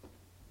 Yeah.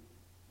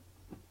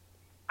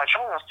 I'm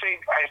trying to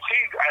think. I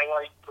think I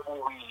like the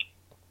movie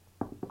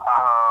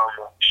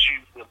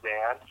Shoot the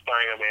Man,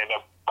 starring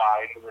Amanda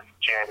Bynes and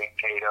Channing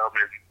Tatum,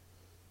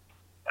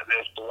 and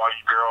this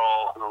one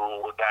girl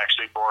who was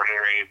actually born and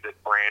raised in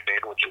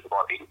Brandon, which is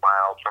about 8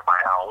 miles from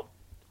my house.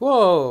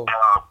 Whoa!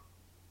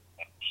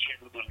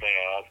 Shoot the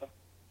Man.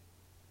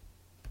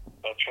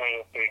 I'm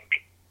trying to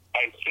think.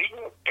 I think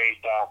it's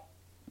based off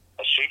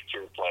a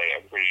Shakespeare play,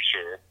 I'm pretty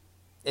sure.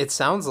 It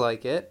sounds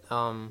like it.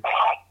 12th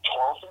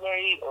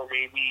Night, or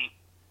maybe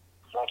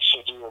Much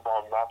to Do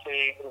About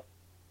Nothing.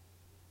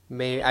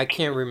 I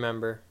can't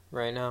remember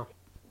right now.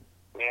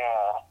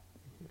 Yeah.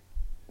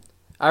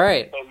 All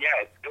right. But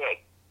yeah, it's good.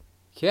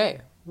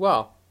 Okay.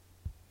 Well,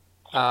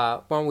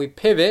 when we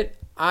pivot,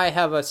 I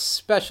have a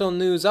special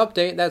news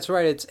update. That's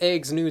right. It's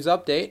Eggs news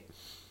update.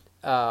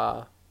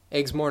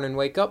 Eggs morning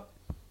wake up.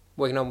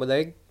 Waking up with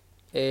egg.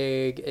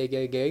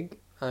 Egg.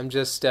 I'm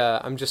just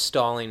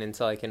stalling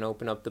until I can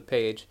open up the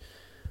page.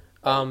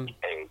 Egg.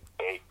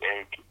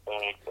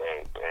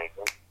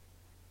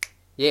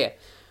 Yeah.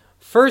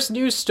 First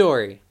news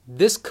story.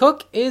 This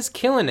cook is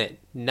killing it.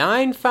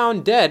 9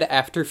 found dead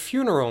after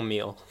funeral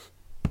meal.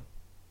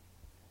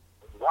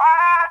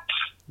 What?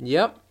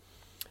 Yep.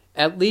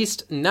 At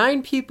least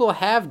 9 people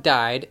have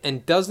died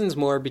and dozens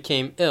more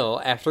became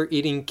ill after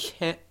eating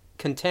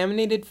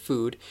contaminated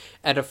food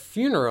at a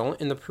funeral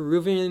in the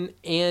Peruvian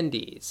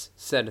Andes,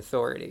 said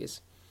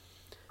authorities.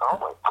 Oh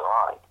my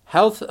God.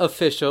 Health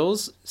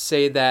officials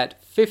say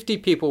that 50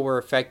 people were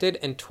affected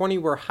and 20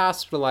 were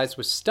hospitalized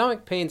with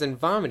stomach pains and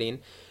vomiting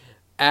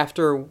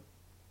after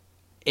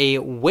a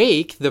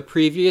wake the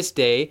previous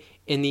day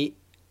in the,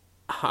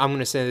 I'm going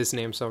to say this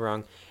name so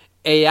wrong,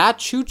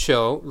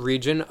 Ayacucho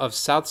region of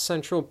south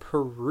central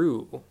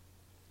Peru.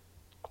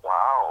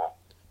 Wow.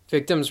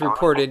 Victims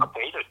reported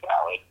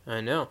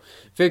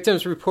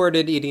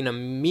eating a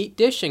meat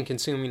dish and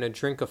consuming a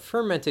drink of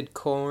fermented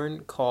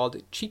corn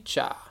called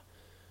chicha.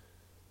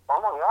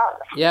 Oh my God.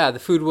 Yeah, the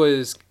food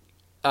was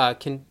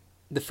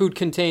the food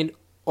contained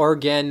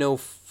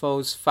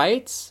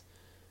organophosphates,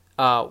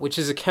 which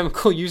is a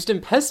chemical used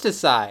in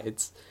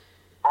pesticides.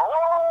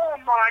 Oh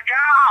my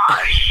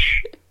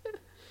gosh.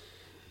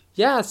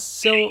 Yeah,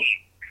 so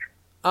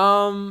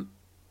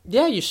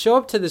yeah, you show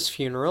up to this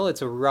funeral.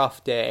 It's a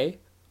rough day.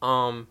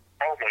 Oh my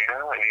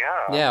God,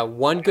 yeah. Yeah,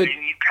 one good. You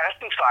need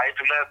pesticides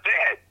and that's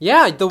it.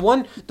 Yeah, the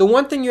one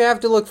thing you have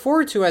to look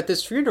forward to at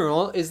this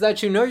funeral is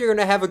that you know you're going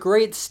to have a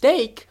great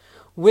steak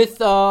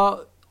with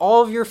all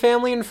of your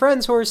family and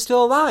friends who are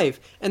still alive,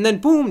 and then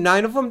boom,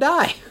 9 of them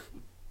die.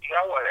 You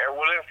know what?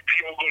 What if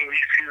people go to these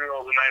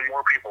funerals and 9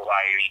 more people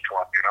die in each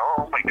one? You know?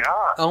 Oh my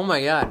God. Oh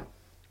my God.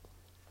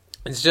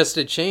 It's just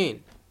a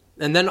chain,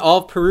 and then all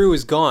of Peru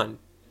is gone.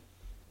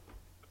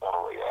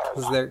 Oh my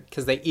God.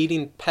 Because they're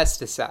eating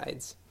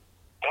pesticides.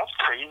 That's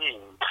crazy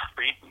and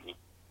creepy.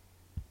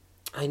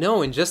 I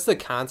know, and just the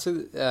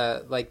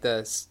like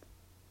the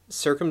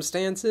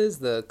circumstances,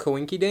 the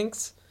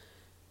coinkydinks.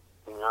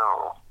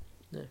 No.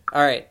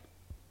 All right.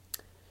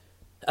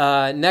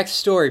 Next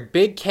story: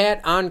 Big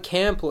cat on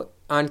campus.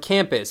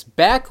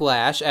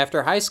 Backlash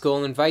after high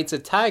school invites a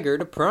tiger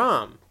to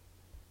prom.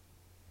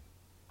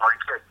 Oh, you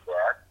can't do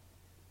that.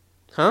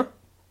 Huh?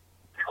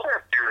 You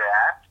can't do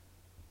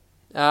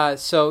that.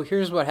 So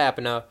here's what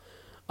happened.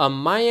 A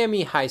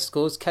Miami high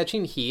school is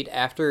catching heat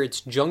after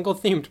its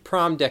jungle-themed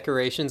prom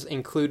decorations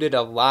included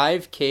a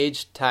live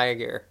caged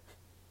tiger.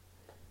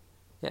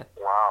 Yeah.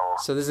 Wow.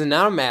 So this is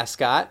not a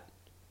mascot.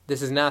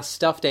 This is not a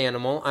stuffed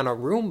animal on a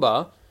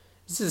Roomba.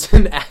 This is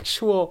an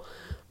actual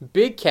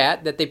big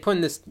cat that they put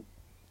in this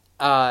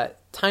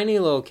tiny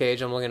little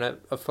cage. I'm looking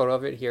at a photo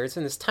of it here. It's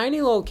in this tiny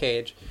little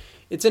cage.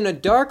 It's in a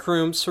dark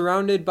room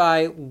surrounded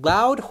by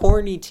loud,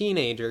 horny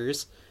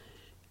teenagers.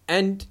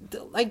 And,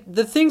 like,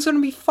 the thing's gonna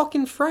be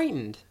fucking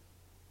frightened.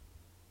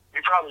 He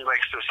probably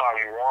likes the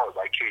song Roar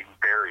by Katy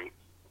Perry.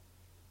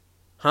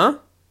 Huh?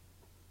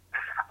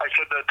 I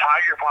said the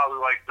tiger probably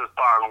likes the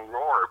song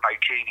Roar by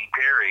Katy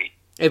Perry.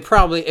 It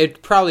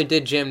probably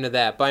did jam to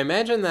that. But I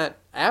imagine that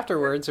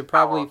afterwards it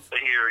probably... I want to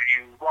hear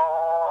you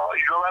roar.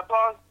 You know that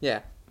song?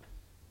 Yeah.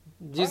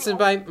 Just to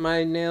bite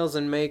my nails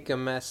and make a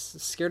mess.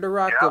 Scared to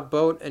rock the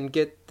boat and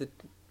get the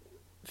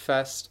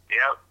fest.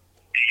 Yep.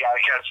 You gotta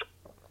catch...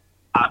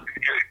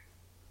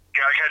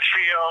 gotta catch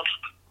field.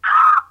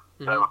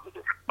 That was a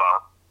different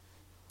song.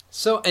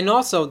 So, and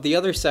also, the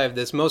other side of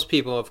this, most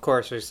people, of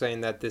course, are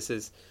saying that this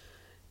is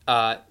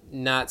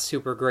not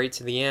super great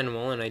to the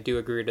animal, and I do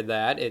agree to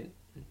that.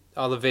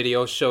 All the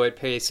videos show it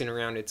pacing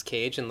around its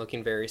cage and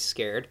looking very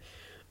scared.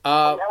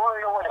 I want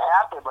to know what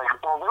happened. Like,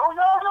 it's all like, oh,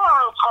 no,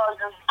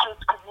 tiger,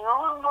 kids, can you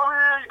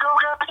go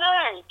get the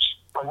cage?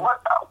 Like,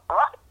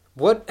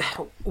 what?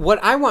 What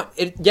I want...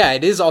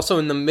 it is also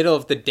in the middle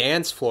of the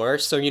dance floor,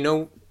 so, you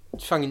know,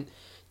 fucking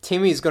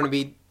Timmy's going to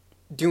be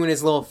doing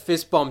his little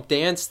fist bump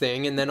dance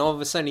thing, and then all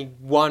of a sudden he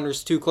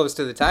wanders too close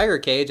to the tiger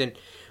cage and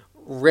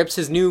rips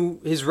his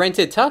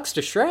rented tux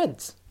to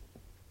shreds.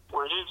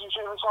 Where did you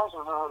say this was?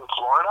 Was it in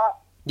Florida?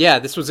 Yeah,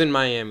 this was in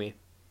Miami. Of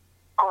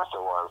course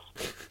it was.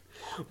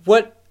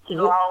 What? You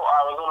know, I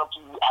was gonna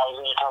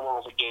come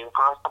up with a game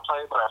for us to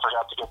play, but I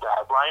forgot to get the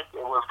headline.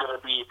 I was gonna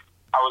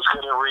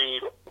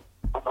read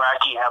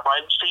wacky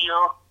headlines to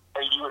you,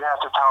 and you would have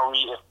to tell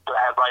me if the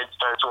headline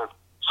starts with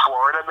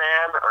Florida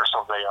man or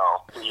something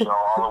else. You know,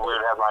 all the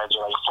weird headlines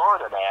are like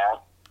Florida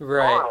man,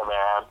 right? Florida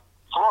man,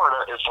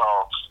 Florida is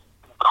all.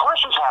 Of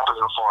course, this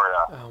happens in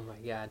Florida. Oh my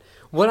God!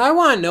 What I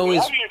want to know is, we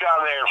love you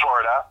down there in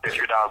Florida. If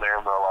you're down there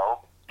in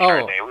Merlot, we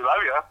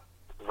love you.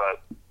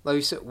 But like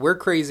you said, we're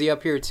crazy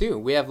up here too.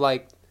 We have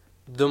like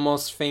the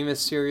most famous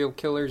serial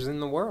killers in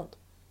the world.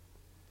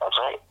 That's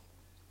right.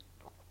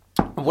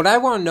 What I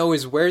want to know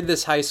is where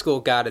this high school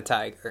got a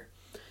tiger,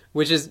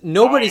 which is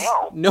nobody's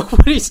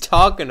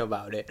talking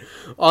about it. They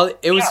don't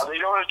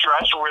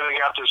address where they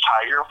got this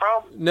tiger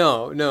from.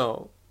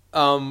 No.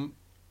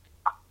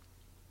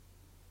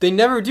 They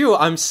never do.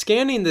 I'm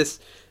scanning this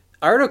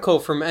article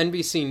from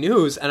NBC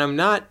News, and I'm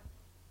not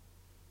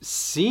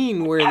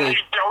seeing where they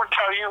don't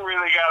tell you where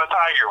they got a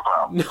tiger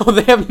from. No,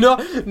 they have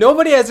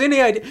nobody has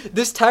any idea.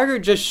 This tiger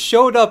just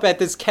showed up at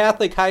this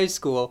Catholic high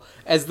school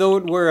as though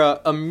it were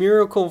a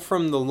miracle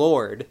from the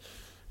Lord.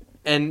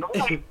 And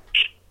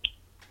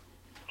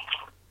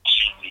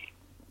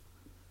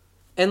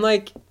And,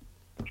 like,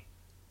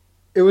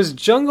 it was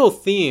jungle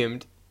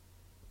themed,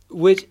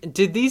 which,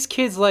 did these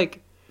kids,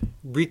 like,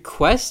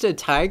 request a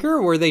tiger?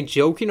 Or were they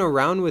joking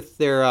around with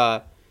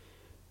their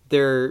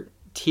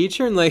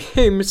teacher and like,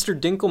 hey, Mr.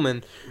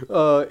 Dinkelman,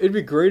 it'd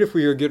be great if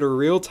we could get a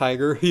real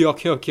tiger. Yuck,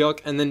 yuck, yuck.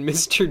 And then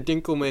Mr.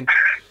 Dinkelman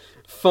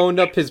phoned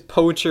up his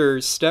poacher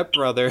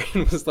stepbrother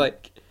and was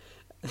like,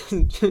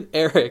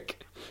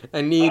 Eric,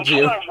 I need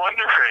you. That's what I'm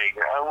wondering.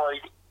 I'm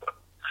like,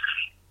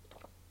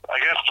 I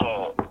guess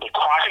the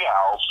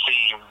crocodile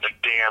theme, the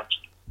dance,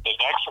 the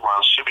next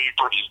month should be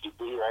pretty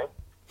easy, right?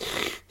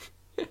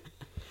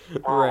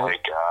 Oh Right. my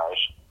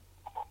gosh.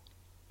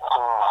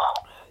 Oh.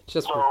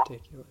 Just So-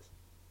 ridiculous.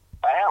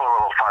 I have a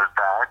little fun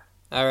fact.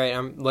 All right,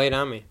 lay it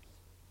on me.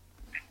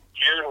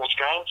 Here in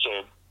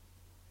Wisconsin,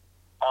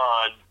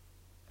 on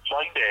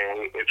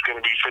Monday, it's going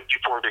to be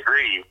 54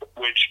 degrees,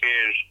 which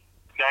is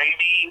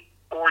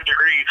 94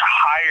 degrees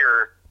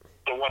higher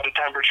than what the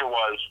temperature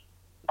was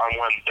on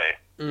Wednesday.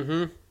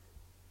 Mm-hmm.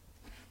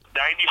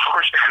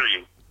 94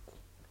 degrees.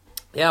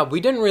 Yeah, we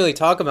didn't really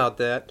talk about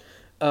that.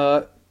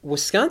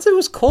 Wisconsin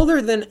was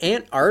colder than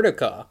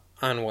Antarctica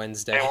on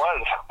Wednesday. It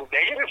was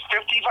negative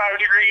 55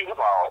 degrees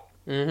about.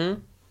 Mm-hmm.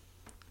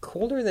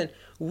 Colder than...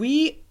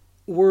 We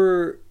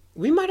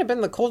might have been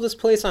the coldest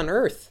place on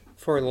Earth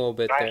for a little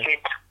bit I there.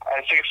 think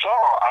so.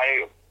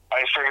 I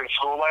started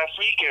school last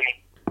week and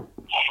 3 of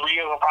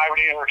the 5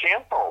 days were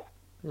canceled.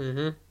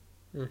 Mm-hmm.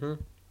 Mm-hmm.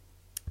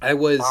 I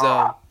was...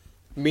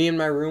 me and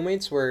my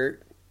roommates were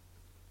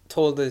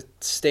told to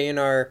stay in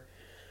our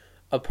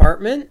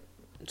apartment,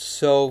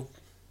 so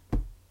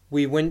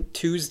we went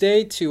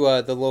Tuesday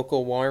to the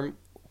local Walmart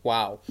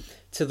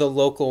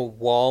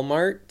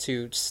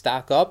to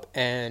stock up,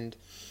 and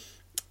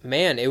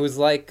man, it was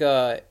like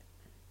a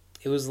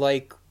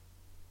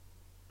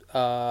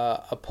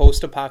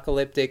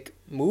post-apocalyptic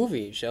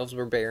movie. Shelves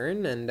were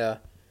barren, and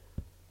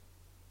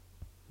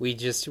we had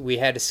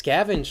to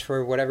scavenge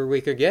for whatever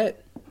we could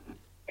get.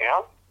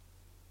 Yeah.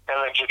 And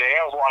then today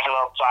I was walking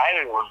outside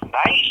and it was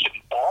nice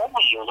and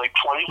balmy. It was like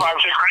 25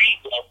 degrees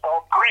and it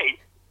felt great.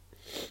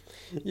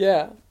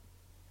 Yeah.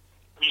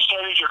 You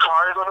started your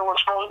car when it was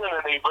frozen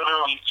and they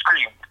literally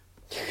screamed.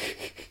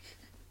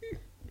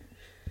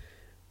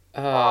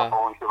 But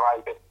we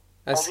survived it.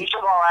 I And see. least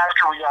of all,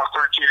 after we got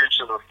 13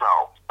 inches of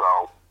snow.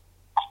 So,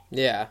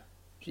 Yeah.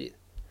 Gee.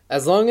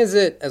 As long as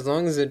it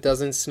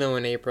doesn't snow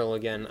in April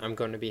again, I'm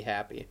going to be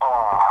happy.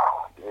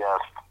 yes.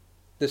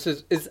 This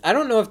is I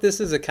don't know if this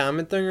is a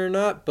common thing or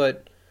not,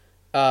 but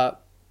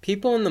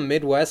people in the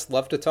Midwest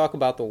love to talk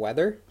about the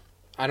weather.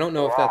 I don't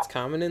know if that's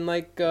common in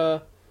like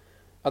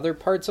other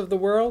parts of the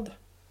world.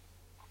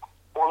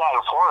 Well, not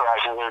in Florida,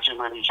 actually. They're too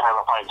busy trying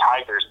to find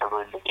tigers to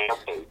move the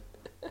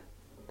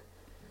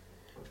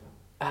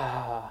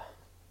camping.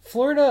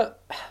 Florida,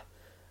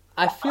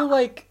 I feel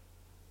like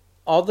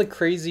all the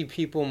crazy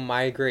people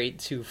migrate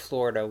to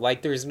Florida.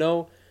 Like there's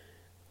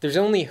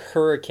only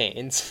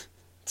hurricanes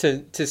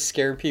to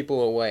scare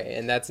people away,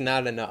 and that's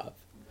not enough.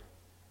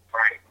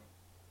 Right.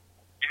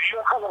 If you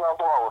look at the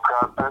level of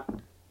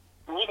Wisconsin,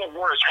 even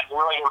worse,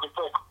 we're like, it's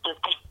like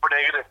 50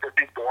 negative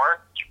 54.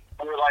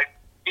 We're like,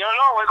 it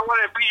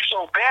wouldn't be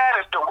so bad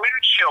if the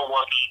wind chill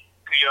wasn't,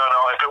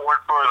 if it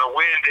weren't for the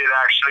wind, it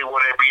actually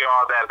wouldn't be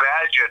all that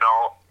bad,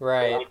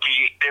 Right.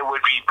 It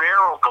would be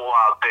bearable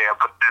out there,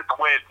 but the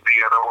wind,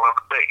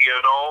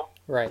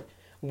 Right.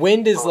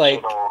 Wind is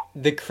like you know.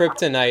 the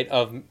kryptonite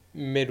of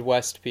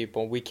Midwest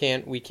people. We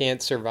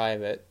can't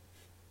survive it.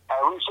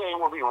 At least it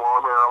would be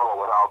more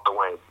bearable without the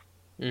wind.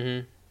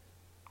 Mm-hmm.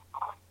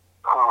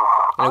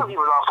 I was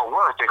even off of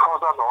work. They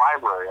closed down the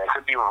library. I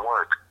couldn't even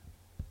work.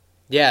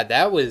 Yeah,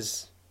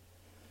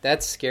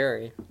 that's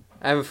scary.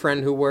 I have a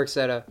friend who works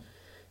at a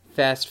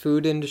fast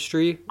food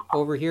industry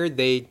over here.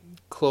 They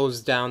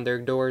closed down their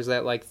doors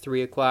at like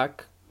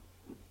 3:00.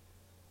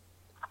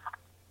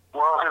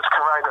 Well, if it's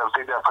correct, I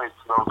think that place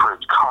is known for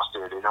its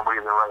custard, and nobody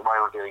in their right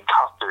mind was getting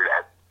custard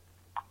at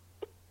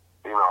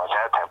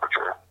that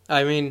temperature.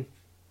 I mean,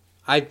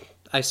 I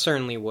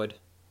certainly would,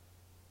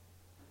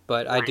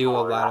 but I do a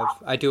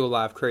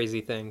lot of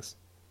crazy things.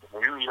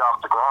 You eat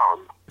off the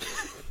ground.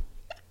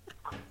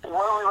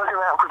 What are we looking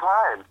at for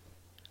time?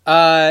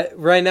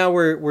 Right now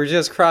we're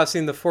just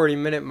crossing the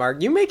 40-minute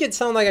mark. You make it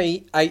sound like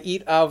I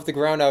eat out of the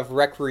ground out of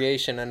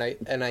recreation, and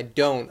I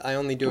don't. I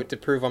only do it to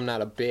prove I'm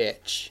not a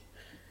bitch.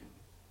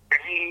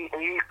 He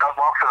eats a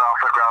muffin off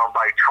the ground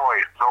by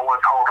choice. No one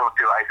told him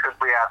to. I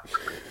simply asked,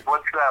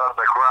 "What's that on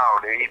the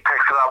ground?" And he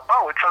picks it up.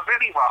 Oh, it's a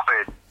mini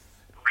muffin.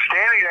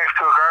 Standing next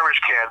to a garbage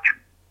can,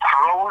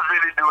 throws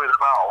it into his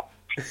mouth.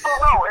 Well,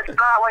 no, it's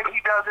not like he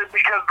does it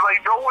because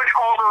no one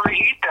told him to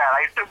eat that.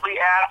 I simply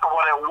asked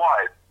what it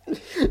was.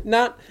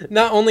 Not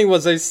only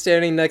was I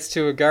standing next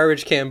to a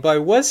garbage can, but I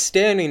was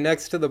standing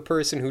next to the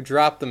person who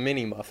dropped the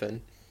mini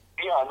muffin.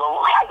 Yeah, the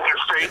look at their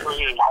face was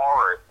in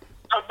horror.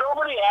 So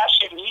nobody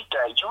asked you to eat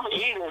that. You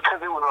ate it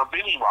because it was a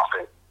mini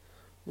muffin.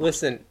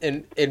 Listen,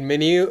 in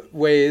many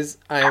ways,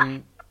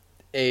 I'm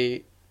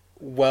a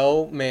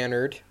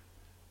well-mannered,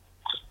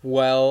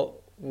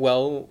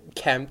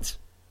 well-kempt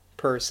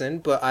person,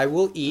 but I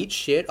will eat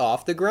shit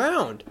off the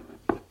ground.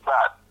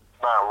 Not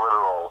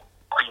literal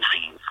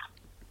feces.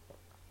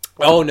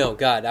 Oh no,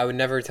 God, I would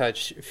never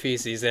touch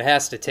feces. It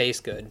has to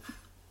taste good.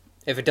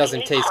 If it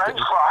doesn't taste French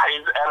good.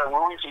 fries at a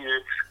movie theater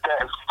that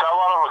fell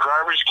out of a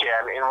garbage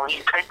can, and when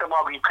you picked them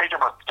up, you picked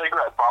up a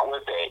cigarette butt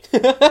with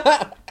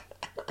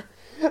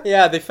it.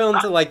 Yeah, they fell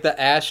into like the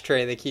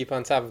ashtray they keep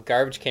on top of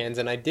garbage cans,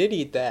 and I did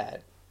eat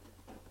that.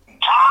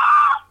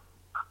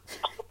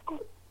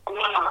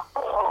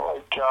 Oh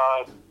my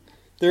God.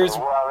 There's, I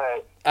love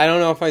it. I don't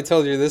know if I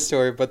told you this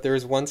story, but there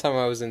was one time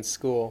I was in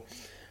school,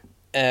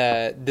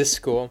 this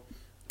school,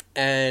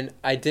 and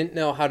I didn't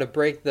know how to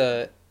break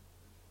the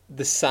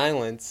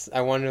silence.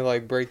 I wanted to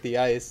like break the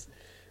ice.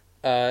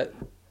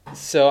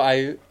 So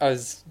I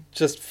was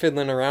just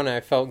fiddling around and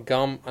I felt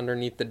gum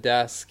underneath the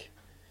desk.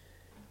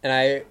 And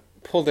I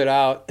pulled it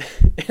out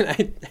and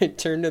I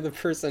turned to the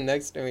person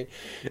next to me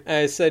and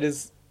I said,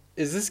 Is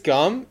this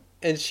gum?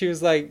 And she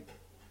was like,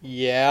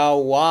 yeah,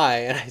 why?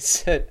 And I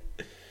said,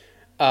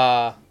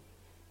 I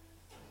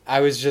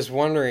was just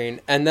wondering.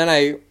 And then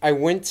I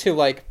went to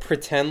like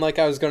pretend like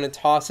I was going to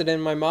toss it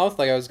in my mouth,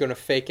 like I was going to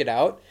fake it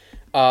out.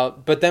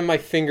 But then my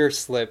finger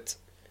slipped,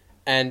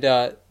 and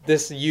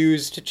this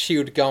used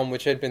chewed gum,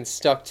 which had been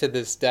stuck to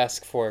this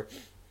desk for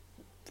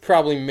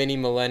probably many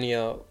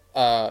millennia,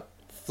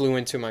 flew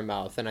into my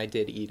mouth, and I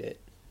did eat it.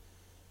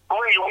 Wait,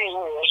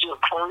 was your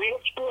curry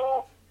at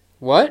school?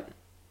 What?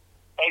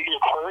 At your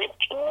curry at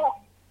school?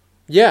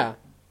 Yeah.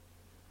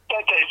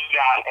 That did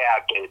not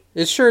happen.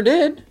 It sure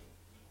did.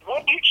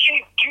 What did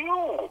she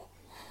do?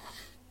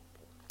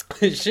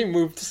 She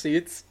moved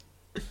seats.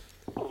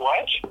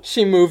 What?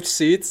 She moved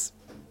seats.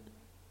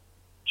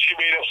 She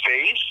made a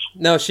face?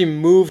 No, she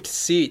moved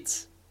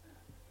seats.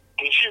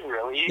 Did she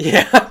really?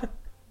 Yeah.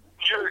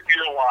 You're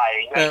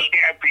lying. That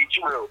can't be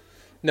true.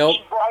 Nope.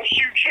 Why should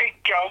you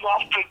take gum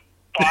off the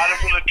bottom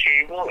of the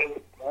table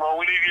and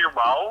throw it in your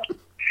mouth?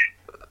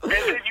 And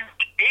then you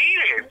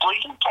ate it.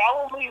 Like, you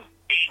probably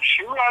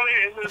chewed on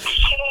it and then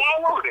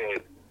swallowed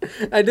it.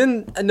 I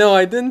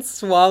didn't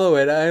swallow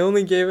it. I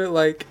only gave it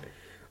like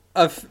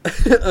a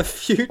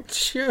few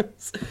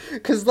chews.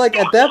 Because like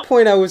at that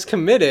point I was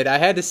committed. I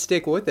had to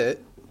stick with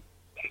it.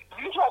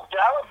 You thought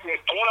that would be a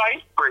good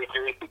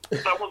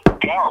icebreaker. That was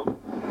gum.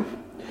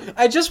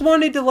 I just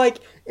wanted to like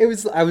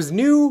I was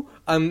new.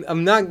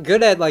 I'm not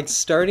good at like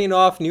starting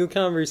off new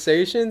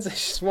conversations. I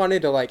just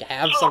wanted to like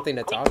have something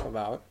to talk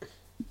about.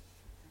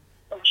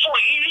 So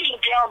eating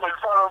gum in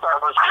front of them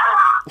was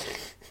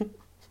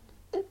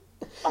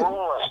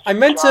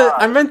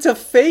I meant to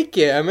fake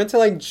it. I meant to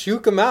like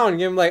juke him out and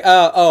give him like,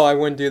 oh, I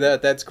wouldn't do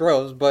that. That's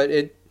gross. But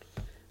it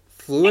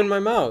flew in my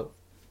mouth.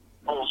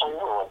 What flavor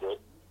was it?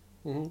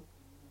 Mm-hmm.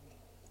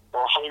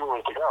 What flavor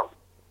was the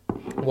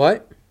gum?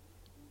 What?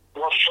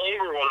 What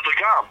flavor was the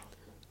gum?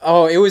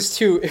 Oh, it was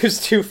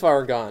too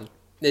far gone.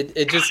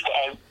 It just.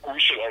 We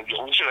should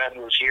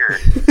end this here.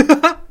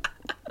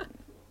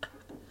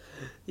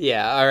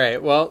 Yeah. All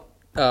right. Well.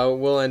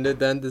 We'll end it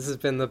then. This has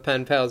been the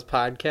Pen Pals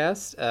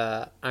podcast.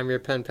 I'm your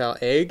pen pal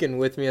Egg, and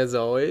with me as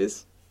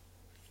always,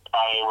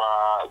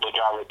 I'm the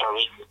guy that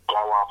doesn't go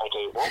off the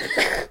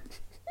table.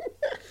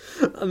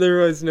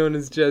 otherwise known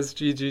as Jess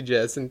GG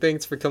Jess, and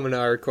thanks for coming to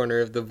our corner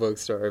of the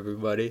bookstore,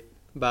 everybody.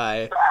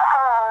 Bye.